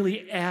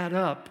really add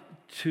up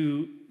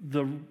to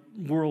the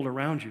world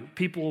around you.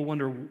 People will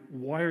wonder,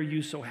 why are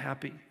you so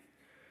happy?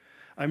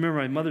 I remember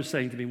my mother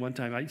saying to me one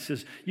time, she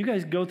says, you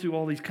guys go through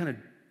all these kind of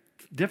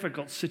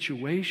difficult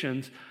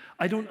situations.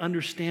 I don't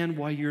understand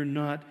why you're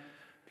not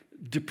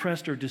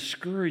depressed or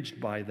discouraged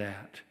by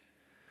that.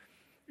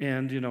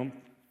 And,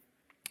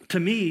 to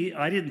me,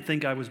 I didn't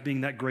think I was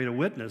being that great a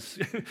witness.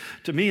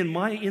 To me,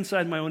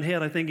 inside my own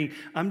head, I'm thinking,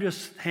 I'm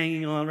just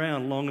hanging on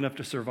around long enough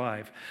to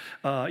survive.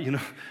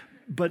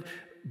 But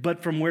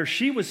from where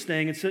she was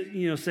staying,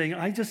 it's saying,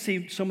 I just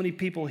see so many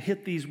people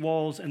hit these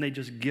walls and they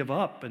just give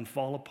up and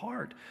fall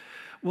apart.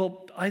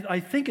 Well, I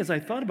think as I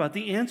thought about it,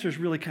 the answer is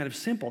really kind of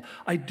simple.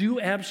 I do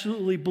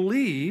absolutely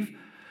believe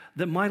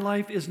that my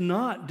life is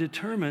not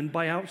determined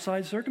by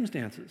outside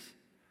circumstances.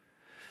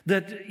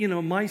 That,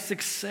 my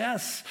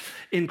success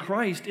in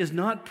Christ is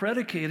not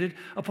predicated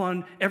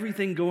upon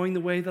everything going the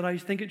way that I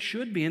think it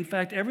should be. In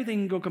fact, everything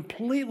can go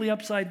completely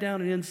upside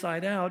down and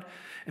inside out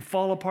and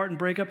fall apart and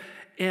break up.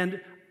 And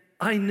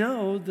I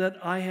know that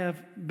I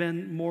have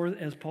been more,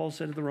 as Paul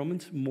said to the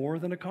Romans, more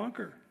than a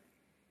conqueror.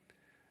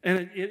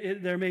 And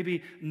there may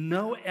be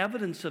no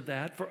evidence of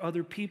that for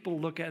other people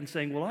to look at and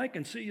saying, well, I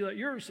can see that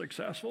you're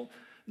successful.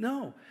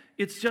 No,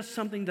 it's just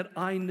something that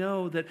I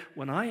know that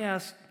when I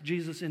asked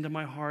Jesus into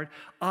my heart,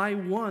 I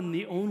won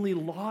the only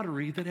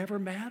lottery that ever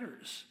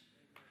matters.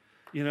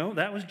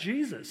 That was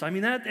Jesus. I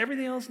mean,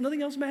 everything else,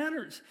 nothing else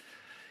matters.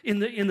 In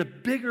the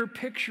bigger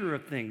picture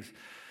of things.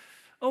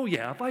 Oh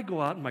yeah, if I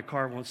go out and my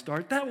car won't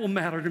start, that will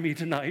matter to me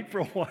tonight for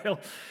a while.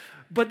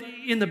 But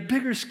in the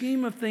bigger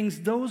scheme of things,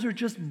 those are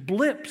just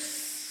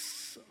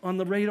blips on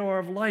the radar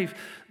of life.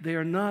 They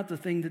are not the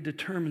thing that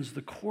determines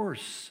the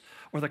course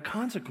or the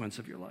consequence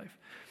of your life.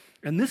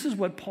 And this is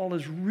what Paul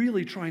is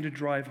really trying to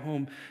drive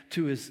home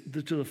to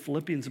the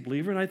Philippians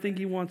believer, and I think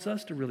he wants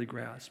us to really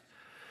grasp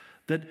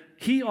that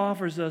he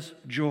offers us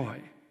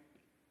joy.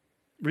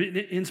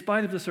 In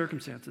spite of the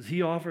circumstances,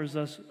 he offers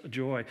us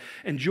joy.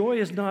 And joy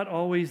is not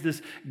always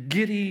this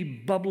giddy,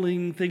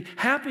 bubbling thing.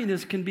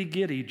 Happiness can be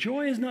giddy.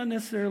 Joy is not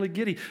necessarily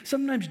giddy.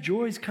 Sometimes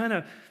joy is kind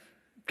of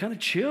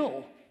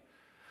chill.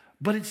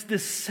 But it's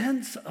this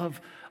sense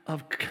of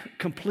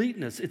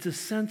completeness. It's a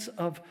sense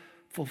of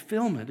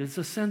fulfillment. It's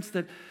a sense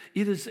that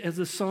it is, as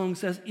the song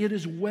says, it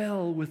is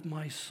well with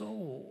my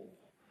soul.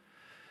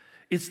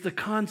 It's the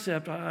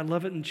concept, I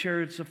love it in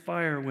Chariots of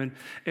Fire when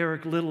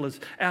Eric Liddell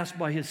is asked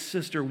by his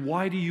sister,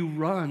 why do you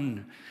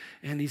run?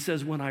 And he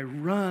says, when I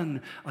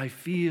run, I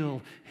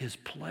feel his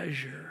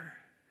pleasure.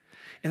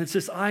 And it's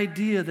this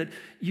idea that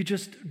you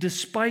just,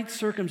 despite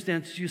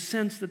circumstances, you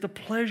sense that the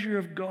pleasure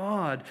of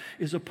God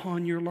is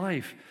upon your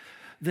life.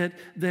 That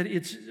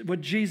it's what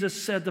Jesus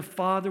said the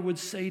Father would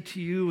say to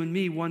you and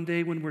me one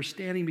day when we're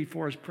standing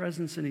before his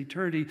presence in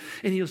eternity,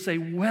 and he'll say,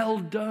 well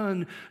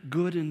done,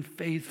 good and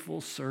faithful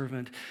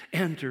servant.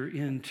 Enter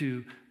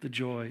into the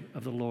joy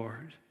of the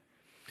Lord.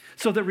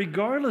 So that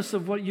regardless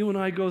of what you and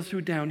I go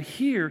through down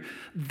here,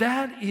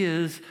 that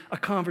is a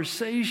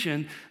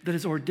conversation that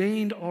is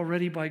ordained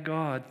already by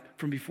God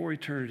from before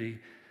eternity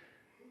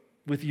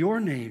with your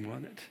name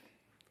on it.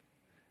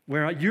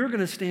 Where you're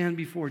going to stand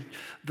before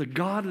the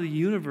God of the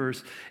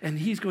universe, and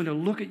he's going to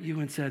look at you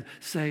and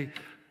say,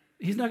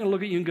 he's not going to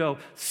look at you and go,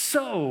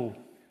 so,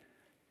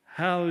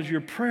 how's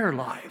your prayer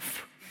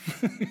life?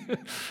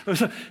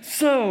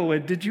 So,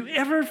 did you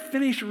ever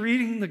finish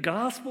reading the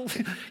Gospels?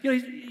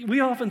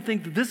 We often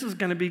think that this is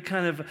going to be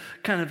kind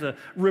of the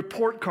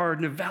report card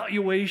and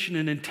evaluation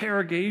and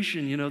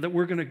interrogation, that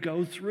we're going to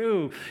go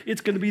through. It's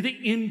going to be the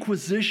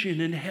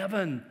Inquisition in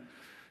heaven.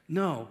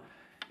 No.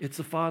 It's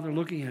the Father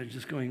looking at it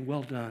just going,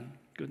 well done,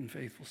 good and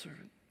faithful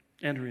servant.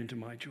 Enter into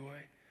my joy.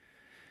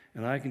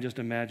 And I can just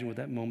imagine what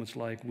that moment's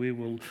like.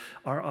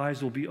 Our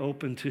eyes will be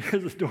open to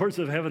the doors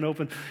of heaven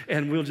open,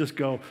 and we'll just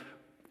go,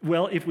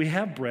 well, if we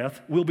have breath,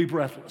 we'll be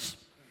breathless.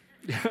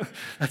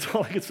 That's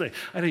all I can say.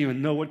 I don't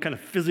even know what kind of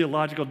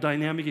physiological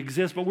dynamic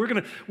exists, but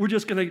we're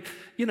just gonna,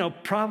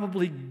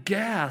 probably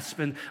gasp.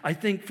 And I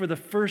think for the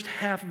first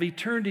half of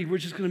eternity, we're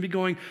just gonna be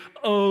going,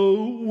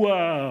 oh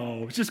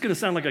wow. It's just gonna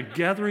sound like a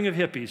gathering of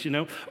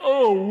hippies,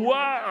 oh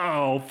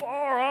wow,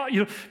 far out,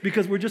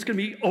 because we're just gonna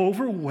be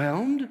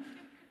overwhelmed.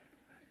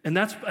 And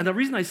the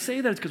reason I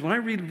say that is because when I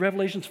read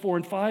Revelations 4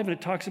 and 5, and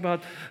it talks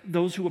about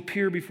those who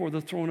appear before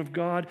the throne of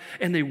God,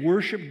 and they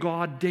worship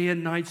God day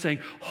and night, saying,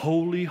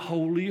 holy,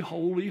 holy,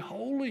 holy,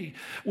 holy.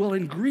 Well,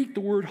 in Greek, the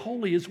word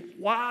holy is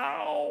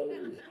wow.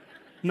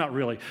 Not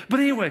really. But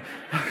anyway,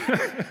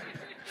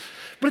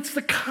 but it's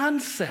the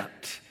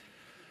concept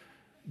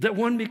that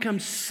one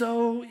becomes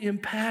so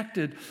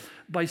impacted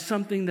by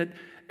something that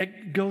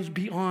it goes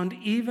beyond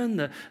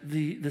even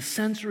the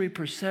sensory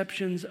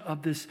perceptions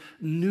of this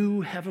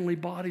new heavenly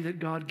body that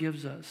God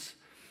gives us.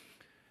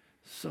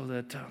 So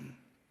that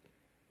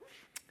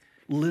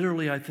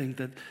literally I think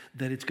that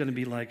it's going to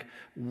be like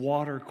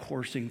water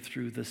coursing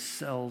through the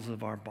cells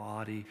of our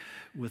body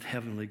with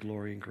heavenly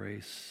glory and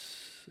grace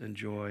and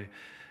joy.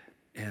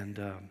 And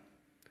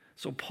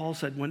so Paul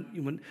said,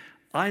 when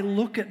I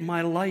look at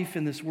my life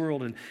in this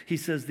world, and he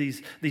says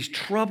these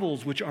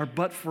troubles which are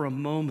but for a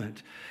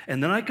moment,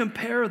 and then I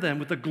compare them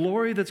with the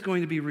glory that's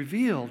going to be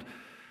revealed,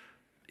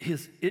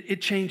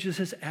 it changes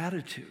his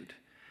attitude.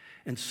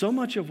 And so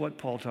much of what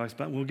Paul talks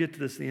about, and we'll get to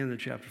this at the end of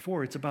chapter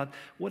 4, it's about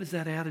what is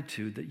that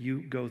attitude that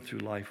you go through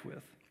life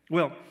with.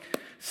 Well,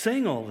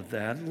 saying all of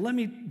that, let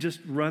me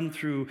just run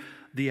through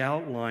the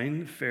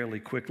outline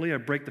fairly quickly. I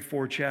break the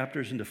 4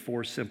 chapters into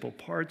 4 simple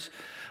parts,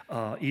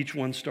 each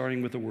one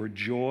starting with the word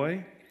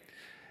joy.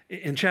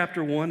 In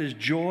chapter 1 is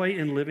joy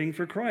in living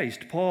for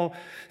Christ. Paul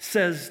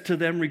says to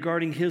them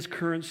regarding his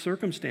current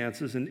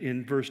circumstances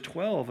in verse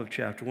 12 of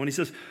chapter 1, he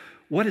says,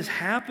 what has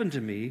happened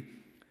to me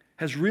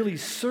has really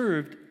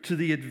served to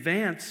the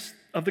advance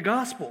of the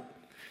gospel.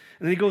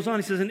 And then he goes on,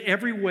 he says, in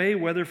every way,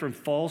 whether from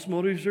false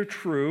motives or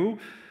true,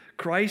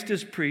 Christ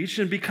is preached,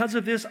 and because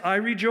of this I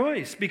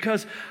rejoice.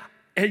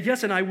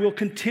 And I will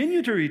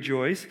continue to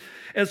rejoice.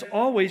 As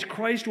always,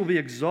 Christ will be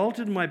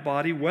exalted in my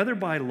body, whether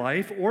by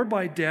life or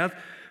by death.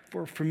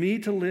 For me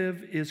to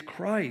live is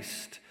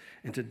Christ,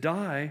 and to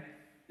die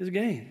is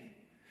gain.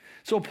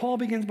 So Paul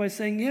begins by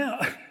saying,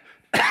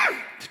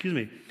 excuse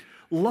me,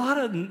 a lot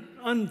of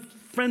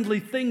unfriendly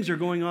things are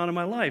going on in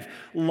my life.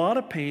 A lot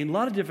of pain, a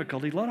lot of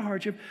difficulty, a lot of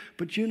hardship.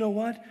 But you know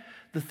what?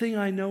 The thing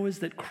I know is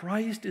that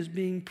Christ is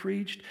being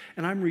preached,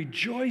 and I'm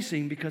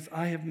rejoicing because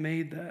I have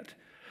made that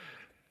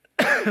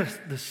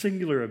the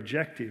singular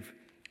objective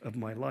of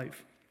my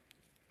life.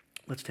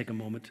 Let's take a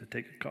moment to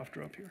take a cough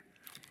drop here.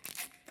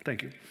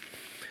 Thank you.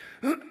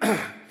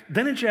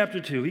 Then in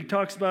chapter 2, he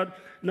talks about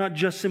not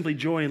just simply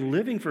joy in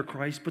living for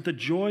Christ, but the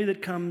joy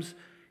that comes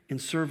in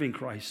serving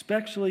Christ,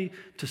 especially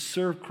to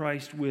serve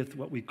Christ with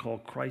what we call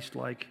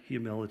Christ-like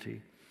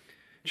humility.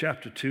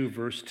 Chapter 2,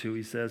 verse 2,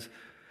 he says,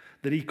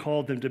 that he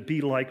called them to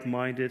be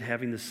like-minded,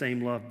 having the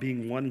same love,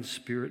 being one in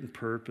spirit and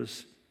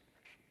purpose.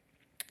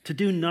 To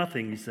do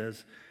nothing, he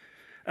says,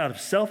 out of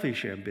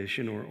selfish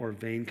ambition or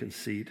vain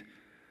conceit,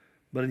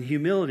 but in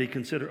humility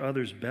consider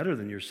others better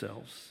than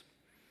yourselves.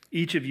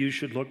 Each of you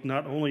should look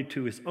not only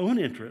to his own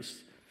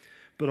interests,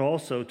 but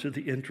also to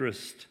the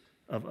interest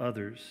of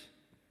others.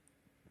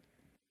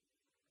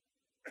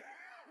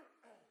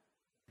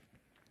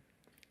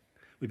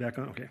 We back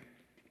on? Okay.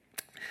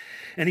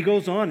 And he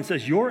goes on and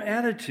says, your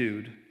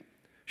attitude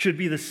should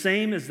be the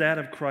same as that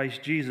of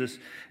Christ Jesus.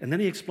 And then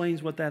he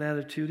explains what that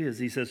attitude is.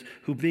 He says,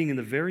 who being in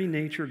the very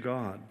nature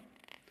God,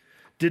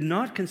 did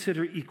not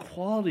consider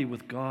equality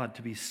with God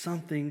to be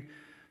something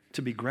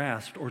to be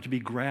grasped or to be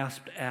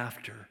grasped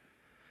after,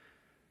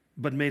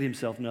 but made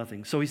himself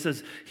nothing. So he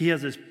says he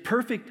has this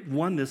perfect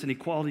oneness and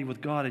equality with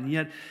God, and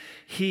yet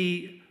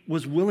he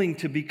was willing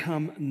to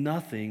become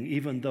nothing,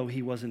 even though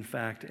he was in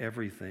fact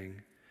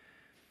everything.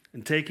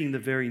 And taking the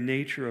very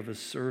nature of a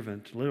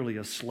servant, literally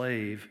a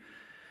slave,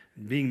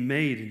 being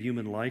made in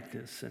human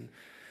likeness. And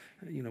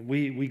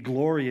we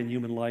glory in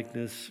human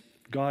likeness.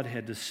 God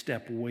had to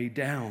step way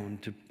down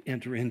to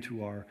enter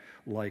into our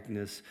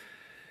likeness.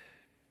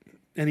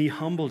 And he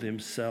humbled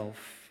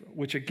himself,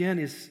 which again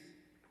is,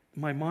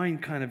 my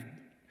mind kind of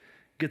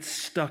gets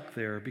stuck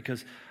there,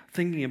 because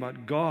thinking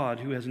about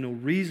God, who has no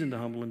reason to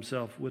humble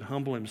himself, would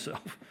humble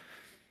himself.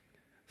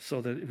 So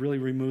that it really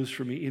removes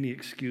from me any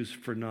excuse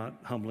for not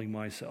humbling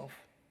myself.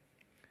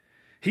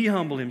 He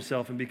humbled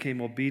himself and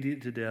became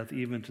obedient to death,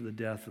 even to the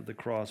death of the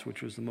cross,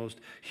 which was the most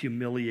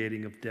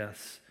humiliating of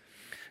deaths.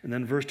 And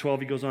then verse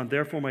 12, he goes on,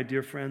 therefore, my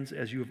dear friends,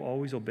 as you have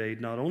always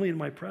obeyed, not only in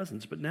my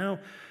presence, but now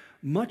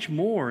much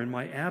more in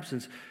my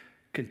absence,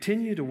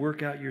 continue to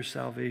work out your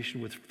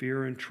salvation with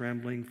fear and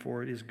trembling,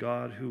 for it is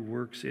God who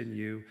works in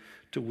you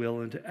to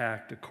will and to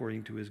act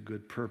according to his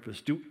good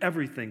purpose. Do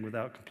everything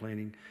without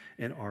complaining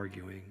and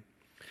arguing.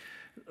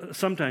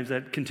 Sometimes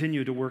that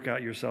continue to work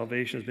out your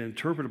salvation has been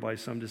interpreted by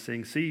some to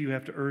saying, see, you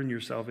have to earn your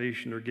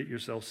salvation or get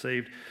yourself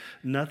saved.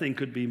 Nothing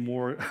could be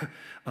more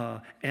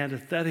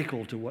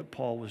antithetical to what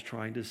Paul was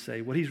trying to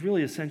say. What he's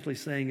really essentially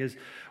saying is,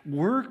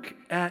 work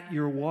at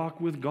your walk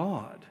with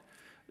God.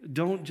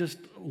 Don't just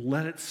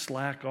let it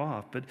slack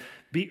off, but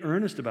be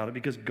earnest about it,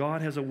 because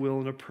God has a will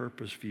and a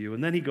purpose for you.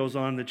 And then he goes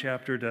on in the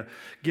chapter to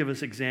give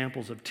us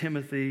examples of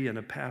Timothy and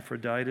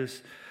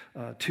Epaphroditus,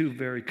 two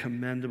very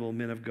commendable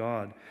men of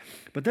God.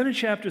 But then in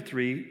chapter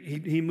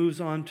 3, he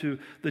moves on to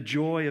the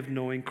joy of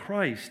knowing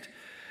Christ.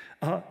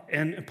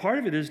 And part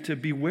of it is to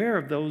beware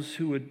of those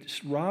who would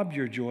rob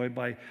your joy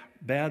by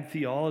bad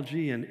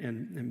theology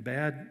and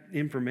bad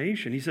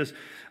information. He says,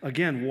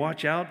 again,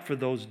 watch out for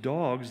those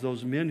dogs,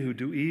 those men who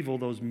do evil,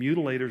 those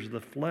mutilators of the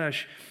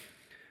flesh.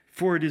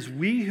 For it is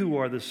we who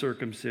are the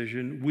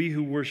circumcision, we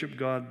who worship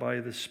God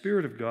by the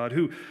Spirit of God,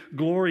 who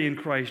glory in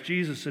Christ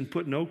Jesus and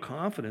put no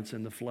confidence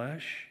in the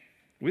flesh.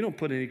 We don't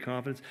put any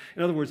confidence.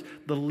 In other words,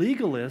 the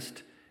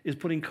legalist is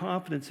putting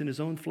confidence in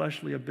his own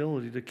fleshly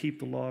ability to keep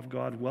the law of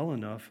God well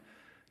enough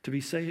to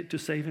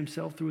save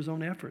himself through his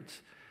own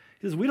efforts.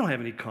 He says, we don't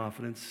have any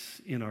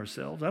confidence in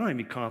ourselves. I don't have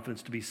any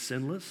confidence to be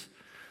sinless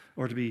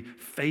or to be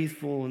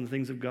faithful in the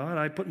things of God.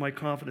 I put my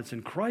confidence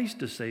in Christ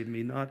to save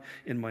me, not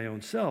in my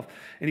own self.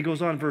 And he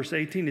goes on, verse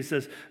 18, he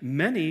says,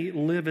 many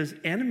live as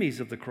enemies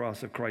of the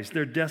cross of Christ.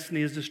 Their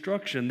destiny is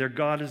destruction. Their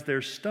God is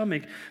their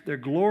stomach. Their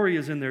glory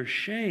is in their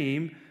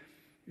shame.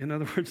 In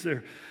other words,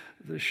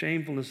 the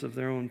shamefulness of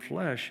their own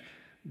flesh.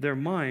 Their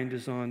mind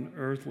is on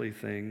earthly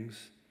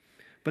things.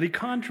 But he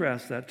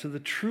contrasts that to the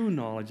true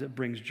knowledge that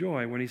brings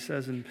joy when he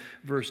says in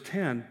verse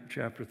 10,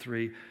 chapter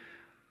 3,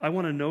 I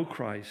want to know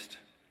Christ.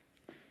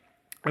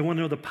 I want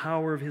to know the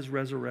power of his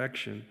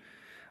resurrection.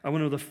 I want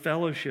to know the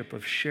fellowship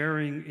of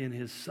sharing in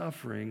his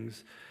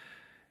sufferings,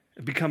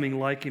 becoming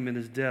like him in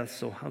his death,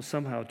 so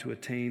somehow to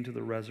attain to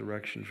the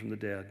resurrection from the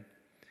dead.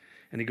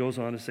 And he goes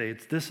on to say,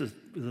 this is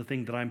the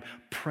thing that I'm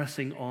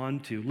pressing on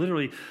to.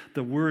 Literally,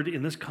 the word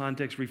in this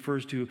context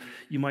refers to,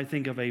 you might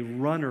think of a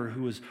runner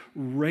who is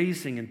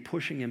racing and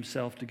pushing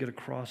himself to get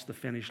across the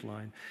finish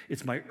line.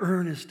 It's my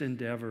earnest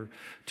endeavor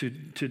to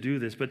do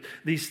this. But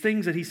these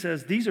things that he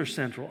says, these are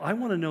central. I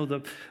want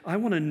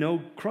to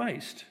know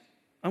Christ.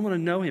 I want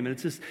to know him. And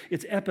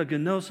it's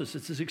epigenosis.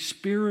 It's this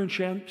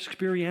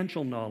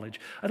experiential knowledge.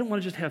 I don't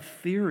want to just have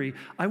theory.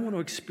 I want to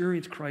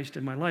experience Christ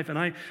in my life. And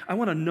I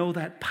want to know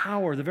that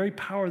power, the very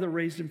power that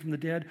raised him from the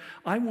dead.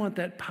 I want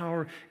that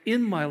power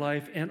in my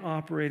life and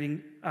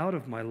operating out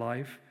of my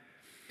life.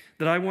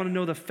 That I want to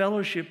know the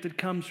fellowship that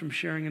comes from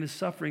sharing in his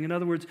suffering. In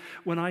other words,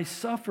 when I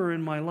suffer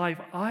in my life,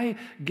 I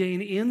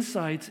gain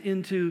insights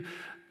into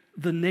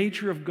the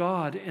nature of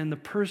God and the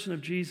person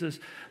of Jesus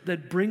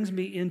that brings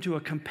me into a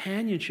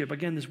companionship.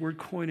 Again, this word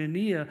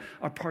koinonia,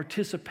 a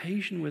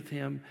participation with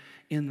him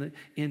in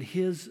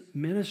his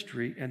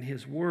ministry and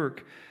his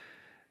work.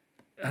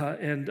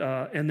 And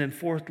then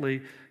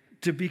fourthly,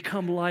 to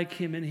become like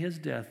him in his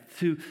death,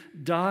 to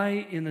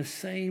die in the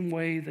same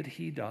way that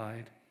he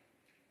died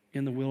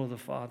in the will of the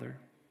Father.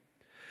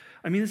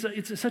 I mean,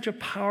 it's such a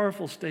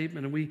powerful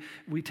statement, and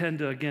we tend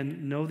to,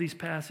 again, know these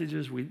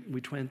passages.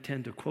 We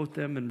tend to quote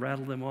them and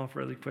rattle them off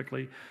really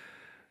quickly.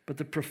 But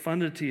the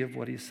profundity of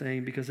what he's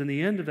saying, because in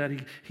the end of that,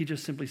 he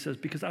just simply says,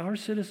 because our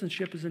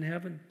citizenship is in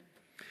heaven.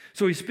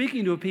 So he's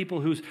speaking to a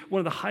people whose one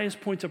of the highest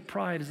points of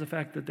pride is the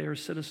fact that they are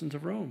citizens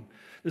of Rome.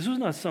 This was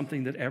not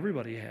something that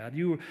everybody had.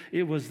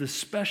 It was the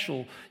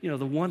special,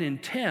 the 1 in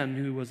 10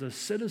 who was a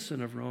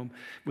citizen of Rome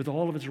with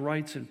all of its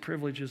rights and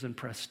privileges and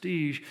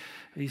prestige.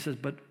 And he says,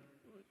 but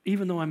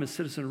even though I'm a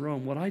citizen of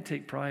Rome, what I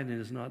take pride in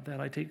is not that.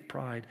 I take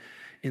pride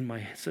in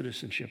my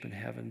citizenship in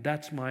heaven.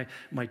 That's my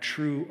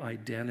true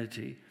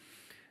identity.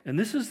 And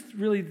this is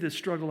really the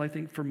struggle, I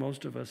think, for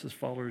most of us as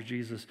followers of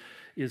Jesus,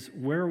 is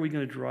where are we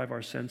going to derive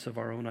our sense of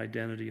our own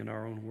identity and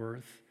our own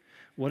worth?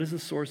 What is the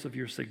source of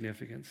your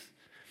significance?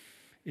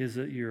 Is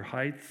it your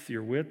height,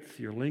 your width,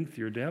 your length,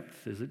 your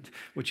depth? Is it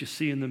what you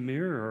see in the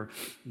mirror or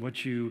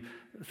what you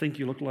think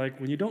you look like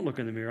when you don't look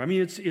in the mirror? I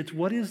mean, it's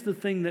what is the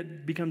thing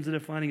that becomes the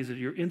defining? Is it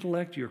your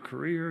intellect, your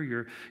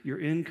career,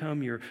 your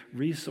income, your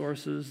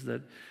resources?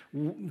 That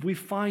we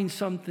find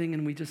something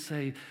and we just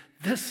say,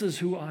 this is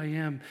who I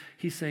am.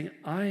 He's saying,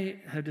 I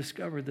have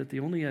discovered that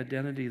the only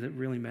identity that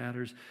really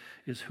matters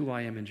is who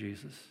I am in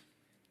Jesus.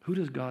 Who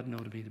does God know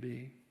me to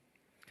be?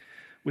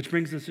 Which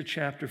brings us to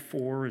chapter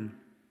 4, and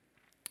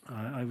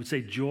I would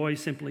say joy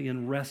simply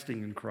in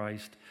resting in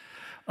Christ.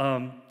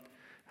 I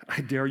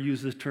dare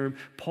use this term.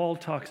 Paul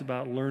talks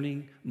about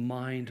learning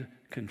mind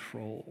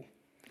control.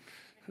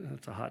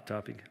 That's a hot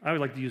topic. I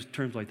would like to use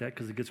terms like that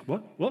because it gets,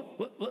 what?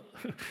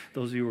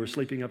 Those of you who are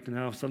sleeping up to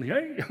now, suddenly,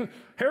 hey,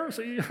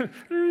 heresy.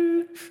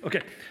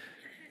 Okay,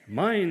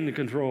 mind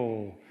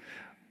control.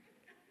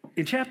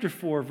 In chapter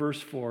 4,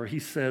 verse 4, he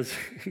says,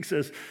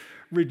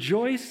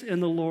 rejoice in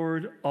the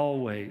Lord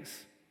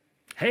always.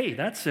 Hey,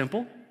 that's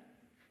simple.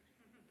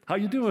 How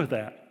you doing with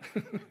that?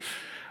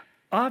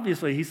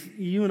 Obviously,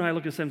 you and I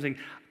look at him saying,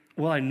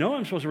 well, I know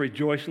I'm supposed to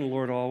rejoice in the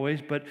Lord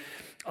always, but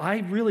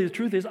the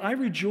truth is, I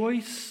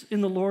rejoice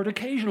in the Lord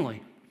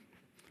occasionally.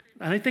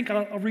 And I think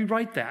I'll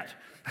rewrite that.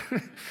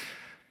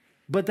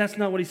 But that's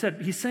not what he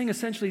said. He's saying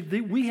essentially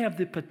we have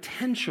the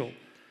potential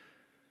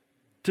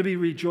to be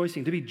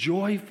rejoicing, to be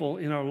joyful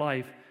in our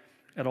life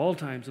at all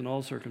times and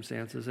all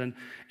circumstances.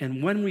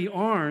 And when we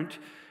aren't,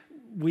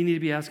 we need to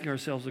be asking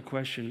ourselves the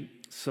question,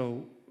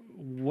 so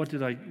where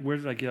did I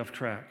get off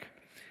track?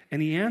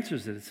 And he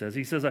answers it,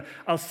 he says,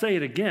 I'll say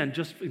it again,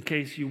 just in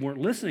case you weren't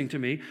listening to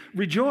me,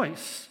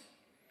 rejoice.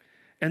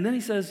 And then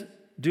he says,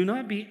 do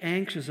not be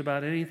anxious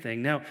about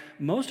anything. Now,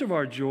 most of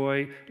our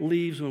joy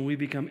leaves when we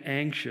become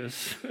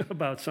anxious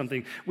about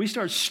something. We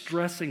start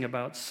stressing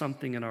about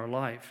something in our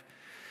life.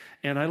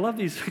 And I love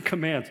these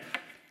commands.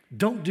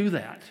 Don't do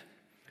that.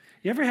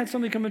 You ever had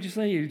somebody come up to you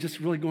saying you're just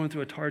really going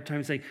through a hard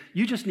time saying,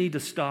 you just need to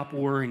stop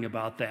worrying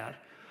about that?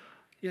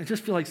 I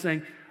just feel like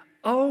saying,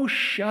 oh,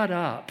 shut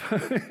up.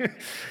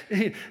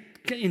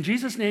 In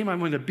Jesus' name, I'm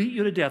going to beat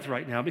you to death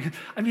right now. Because,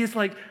 it's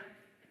like,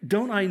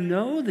 don't I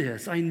know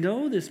this? I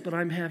know this, but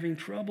I'm having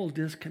trouble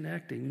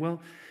disconnecting. Well,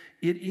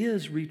 it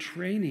is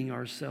retraining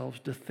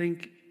ourselves to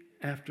think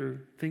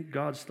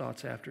God's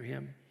thoughts after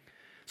Him.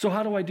 So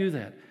how do I do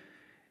that?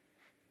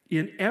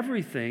 In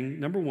everything,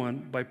 number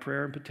one, by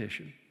prayer and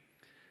petition.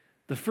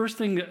 The first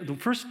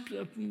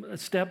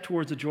step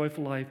towards a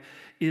joyful life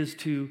is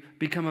to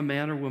become a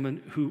man or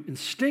woman who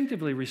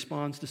instinctively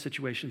responds to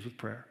situations with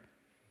prayer.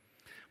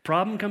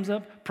 Problem comes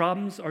up,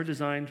 problems are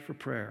designed for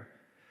prayer.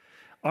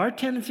 Our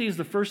tendency is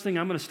the first thing,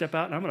 I'm going to step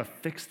out and I'm going to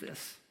fix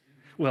this.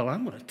 Well,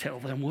 I'm going to tell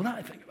them what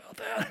I think about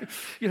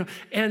that.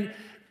 And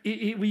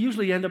we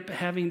usually end up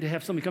having to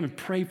have somebody come and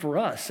pray for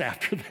us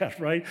after that,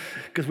 right?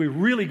 Because we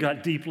really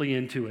got deeply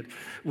into it.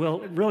 Well,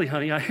 really,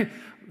 honey,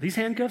 these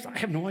handcuffs, I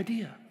have no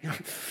idea.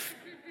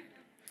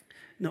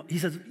 No, he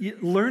says,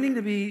 learning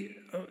to be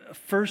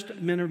first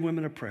men and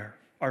women of prayer.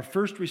 Our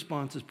first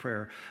response is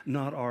prayer,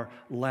 not our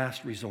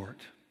last resort,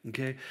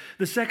 okay?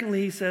 The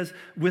secondly, he says,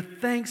 with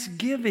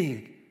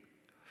thanksgiving.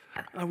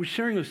 I was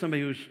sharing with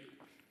somebody who was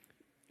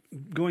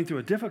going through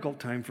a difficult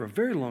time for a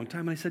very long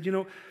time, and I said,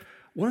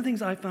 one of the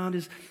things I found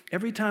is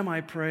every time I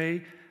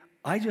pray,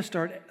 I just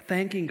start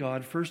thanking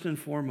God first and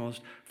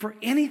foremost for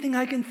anything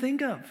I can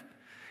think of.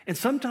 And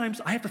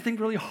sometimes I have to think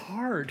really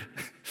hard.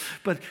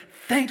 But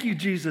thank you,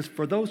 Jesus,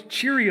 for those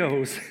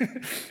Cheerios.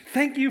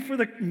 Thank you for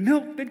the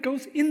milk that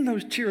goes in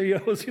those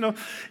Cheerios.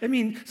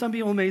 Some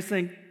people may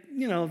think,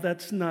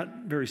 that's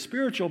not very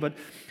spiritual, but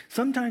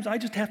sometimes I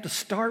just have to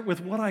start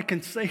with what I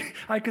can say,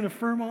 I can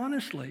affirm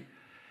honestly.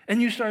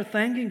 And you start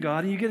thanking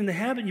God, and you get in the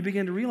habit, and you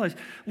begin to realize,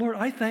 Lord,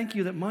 I thank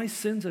you that my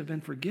sins have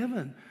been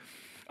forgiven.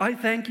 I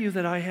thank you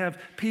that I have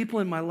people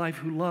in my life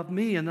who love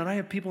me and that I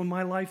have people in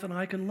my life that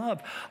I can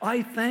love.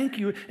 I thank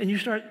you, and you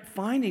start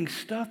finding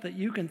stuff that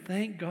you can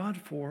thank God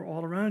for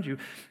all around you.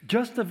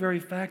 Just the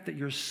very fact that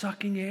you're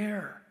sucking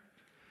air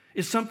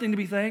is something to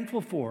be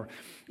thankful for.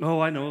 Oh,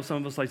 I know some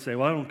of us like to say,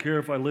 well, I don't care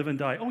if I live and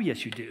die. Oh,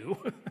 yes, you do.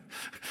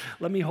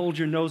 Let me hold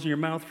your nose in your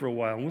mouth for a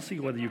while, and we'll see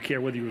whether you care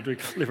whether you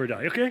live or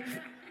die, okay?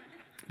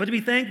 But to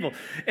be thankful.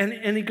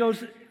 And he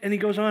goes, And he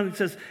goes on and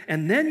says,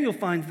 and then you'll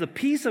find the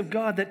peace of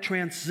God that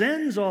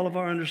transcends all of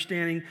our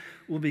understanding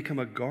will become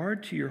a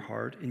guard to your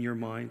heart and your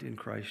mind in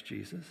Christ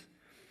Jesus.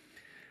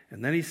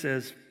 And then he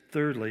says,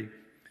 thirdly,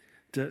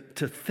 to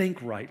think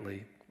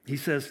rightly. He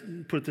says,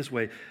 put it this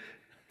way,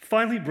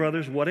 finally,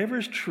 brothers, whatever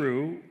is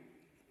true,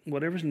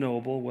 whatever is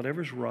noble,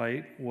 whatever is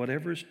right,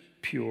 whatever is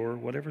pure,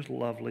 whatever is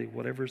lovely,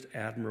 whatever is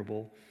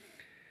admirable,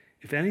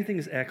 if anything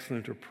is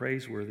excellent or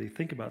praiseworthy,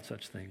 think about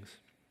such things.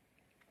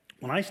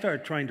 When I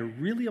started trying to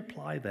really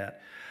apply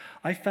that,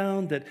 I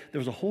found that there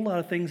was a whole lot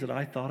of things that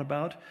I thought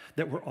about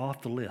that were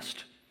off the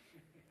list.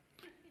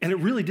 And it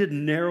really did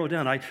narrow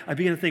down. I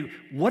began to think,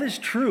 what is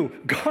true?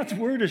 God's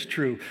word is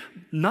true.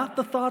 Not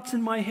the thoughts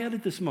in my head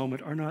at this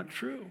moment are not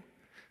true.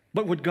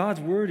 But what God's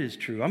word is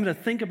true. I'm going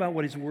to think about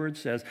what his word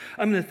says.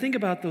 I'm going to think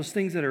about those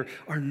things that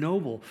are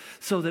noble,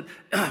 so that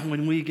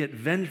when we get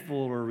vengeful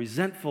or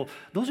resentful,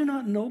 those are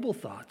not noble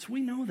thoughts. We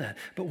know that.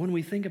 But when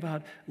we think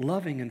about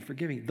loving and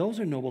forgiving,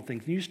 those are noble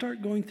things. And you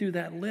start going through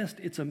that list,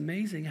 it's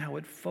amazing how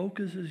it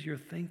focuses your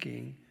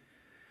thinking.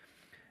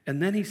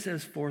 And then he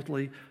says,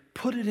 fourthly,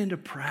 put it into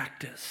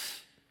practice.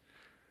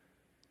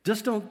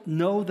 Just don't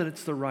know that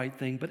it's the right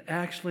thing, but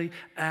actually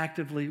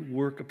actively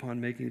work upon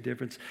making a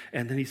difference.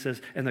 And then he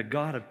says, and the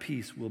God of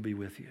peace will be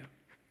with you.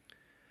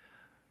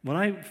 When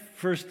I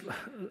first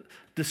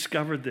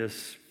discovered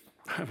this,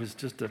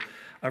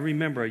 I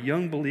remember a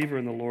young believer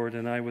in the Lord,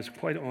 and I was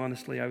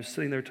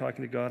sitting there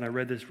talking to God, and I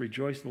read this,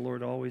 rejoice in the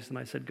Lord always, and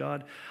I said,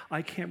 God,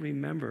 I can't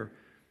remember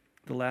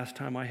the last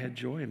time I had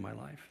joy in my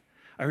life.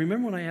 I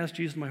remember when I asked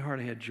Jesus in my heart,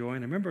 I had joy,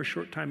 and I remember a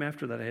short time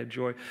after that I had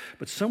joy,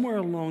 but somewhere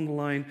along the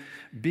line,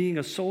 being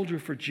a soldier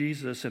for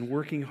Jesus and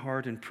working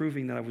hard and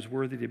proving that I was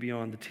worthy to be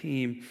on the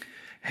team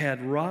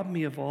had robbed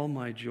me of all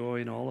my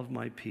joy and all of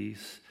my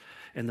peace.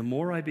 And the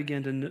more I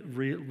began to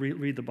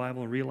read the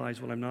Bible and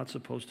realize what I'm not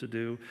supposed to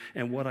do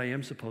and what I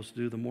am supposed to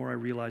do, the more I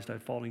realized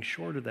I'd falling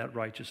short of that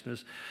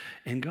righteousness.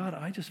 And God,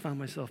 I just found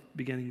myself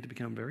beginning to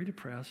become very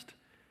depressed,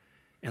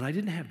 and I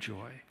didn't have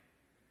joy.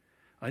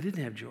 I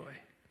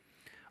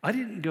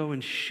didn't go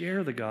and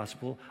share the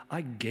gospel.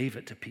 I gave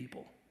it to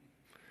people.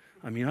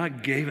 I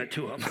gave it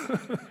to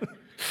them.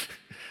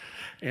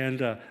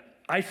 And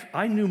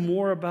I knew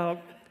more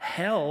about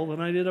hell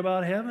than I did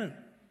about heaven.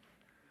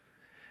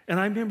 And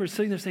I remember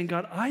sitting there saying,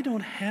 God, I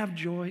don't have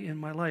joy in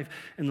my life.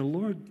 And the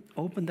Lord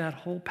opened that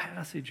whole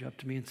passage up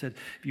to me and said,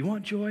 if you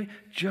want joy,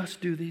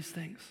 just do these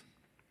things.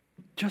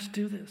 Just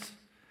do this.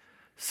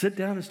 Sit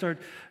down and start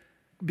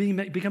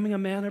becoming a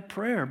man of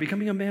prayer,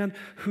 becoming a man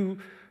who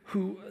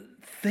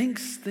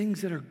thinks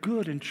things that are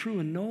good and true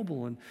and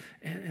noble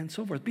and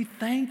so forth. Be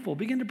thankful.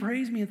 Begin to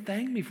praise me and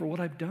thank me for what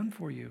I've done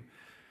for you.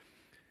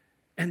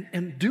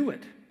 And do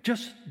it.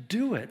 Just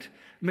do it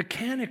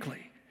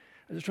mechanically.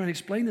 I was trying to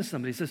explain to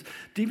somebody. He says,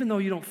 even though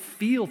you don't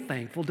feel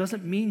thankful,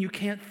 doesn't mean you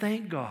can't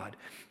thank God.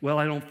 Well,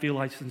 I don't feel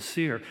like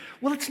sincere.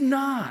 Well, it's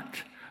not.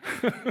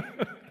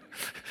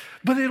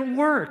 But it'll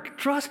work.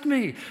 Trust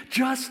me.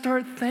 Just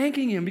start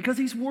thanking him because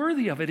he's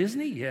worthy of it,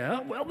 isn't he? Yeah.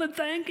 Well, then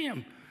thank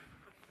him.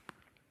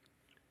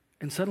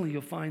 And suddenly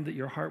you'll find that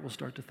your heart will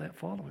start to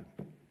follow him.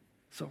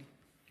 So,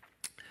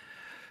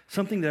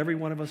 something that every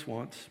one of us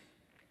wants,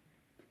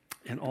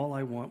 and all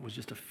I want was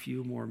just a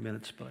few more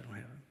minutes, but I don't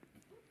have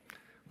it.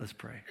 Let's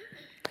pray.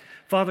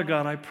 Father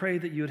God, I pray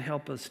that you would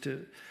help us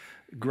to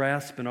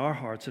grasp in our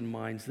hearts and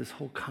minds this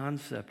whole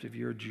concept of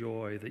your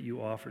joy that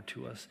you offer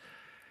to us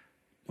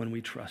when we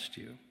trust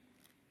you.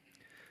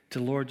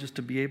 Lord, just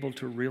to be able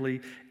to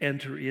really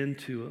enter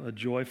into a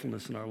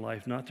joyfulness in our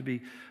life, not to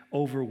be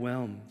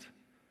overwhelmed,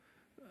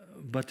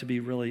 but to be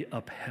really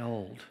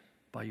upheld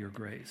by your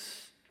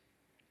grace.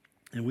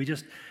 And we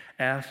just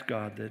ask,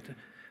 God, that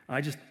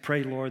I just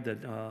pray, Lord,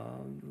 that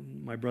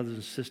my brothers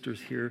and sisters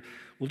here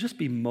will just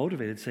be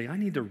motivated, say, I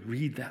need to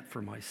read that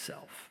for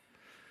myself.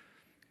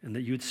 And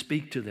that you would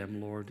speak to them,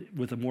 Lord,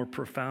 with a more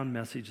profound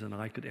message than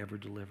I could ever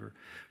deliver.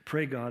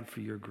 Pray, God,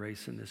 for your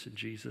grace in this in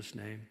Jesus'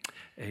 name.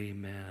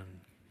 Amen.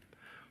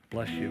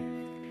 Bless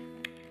you.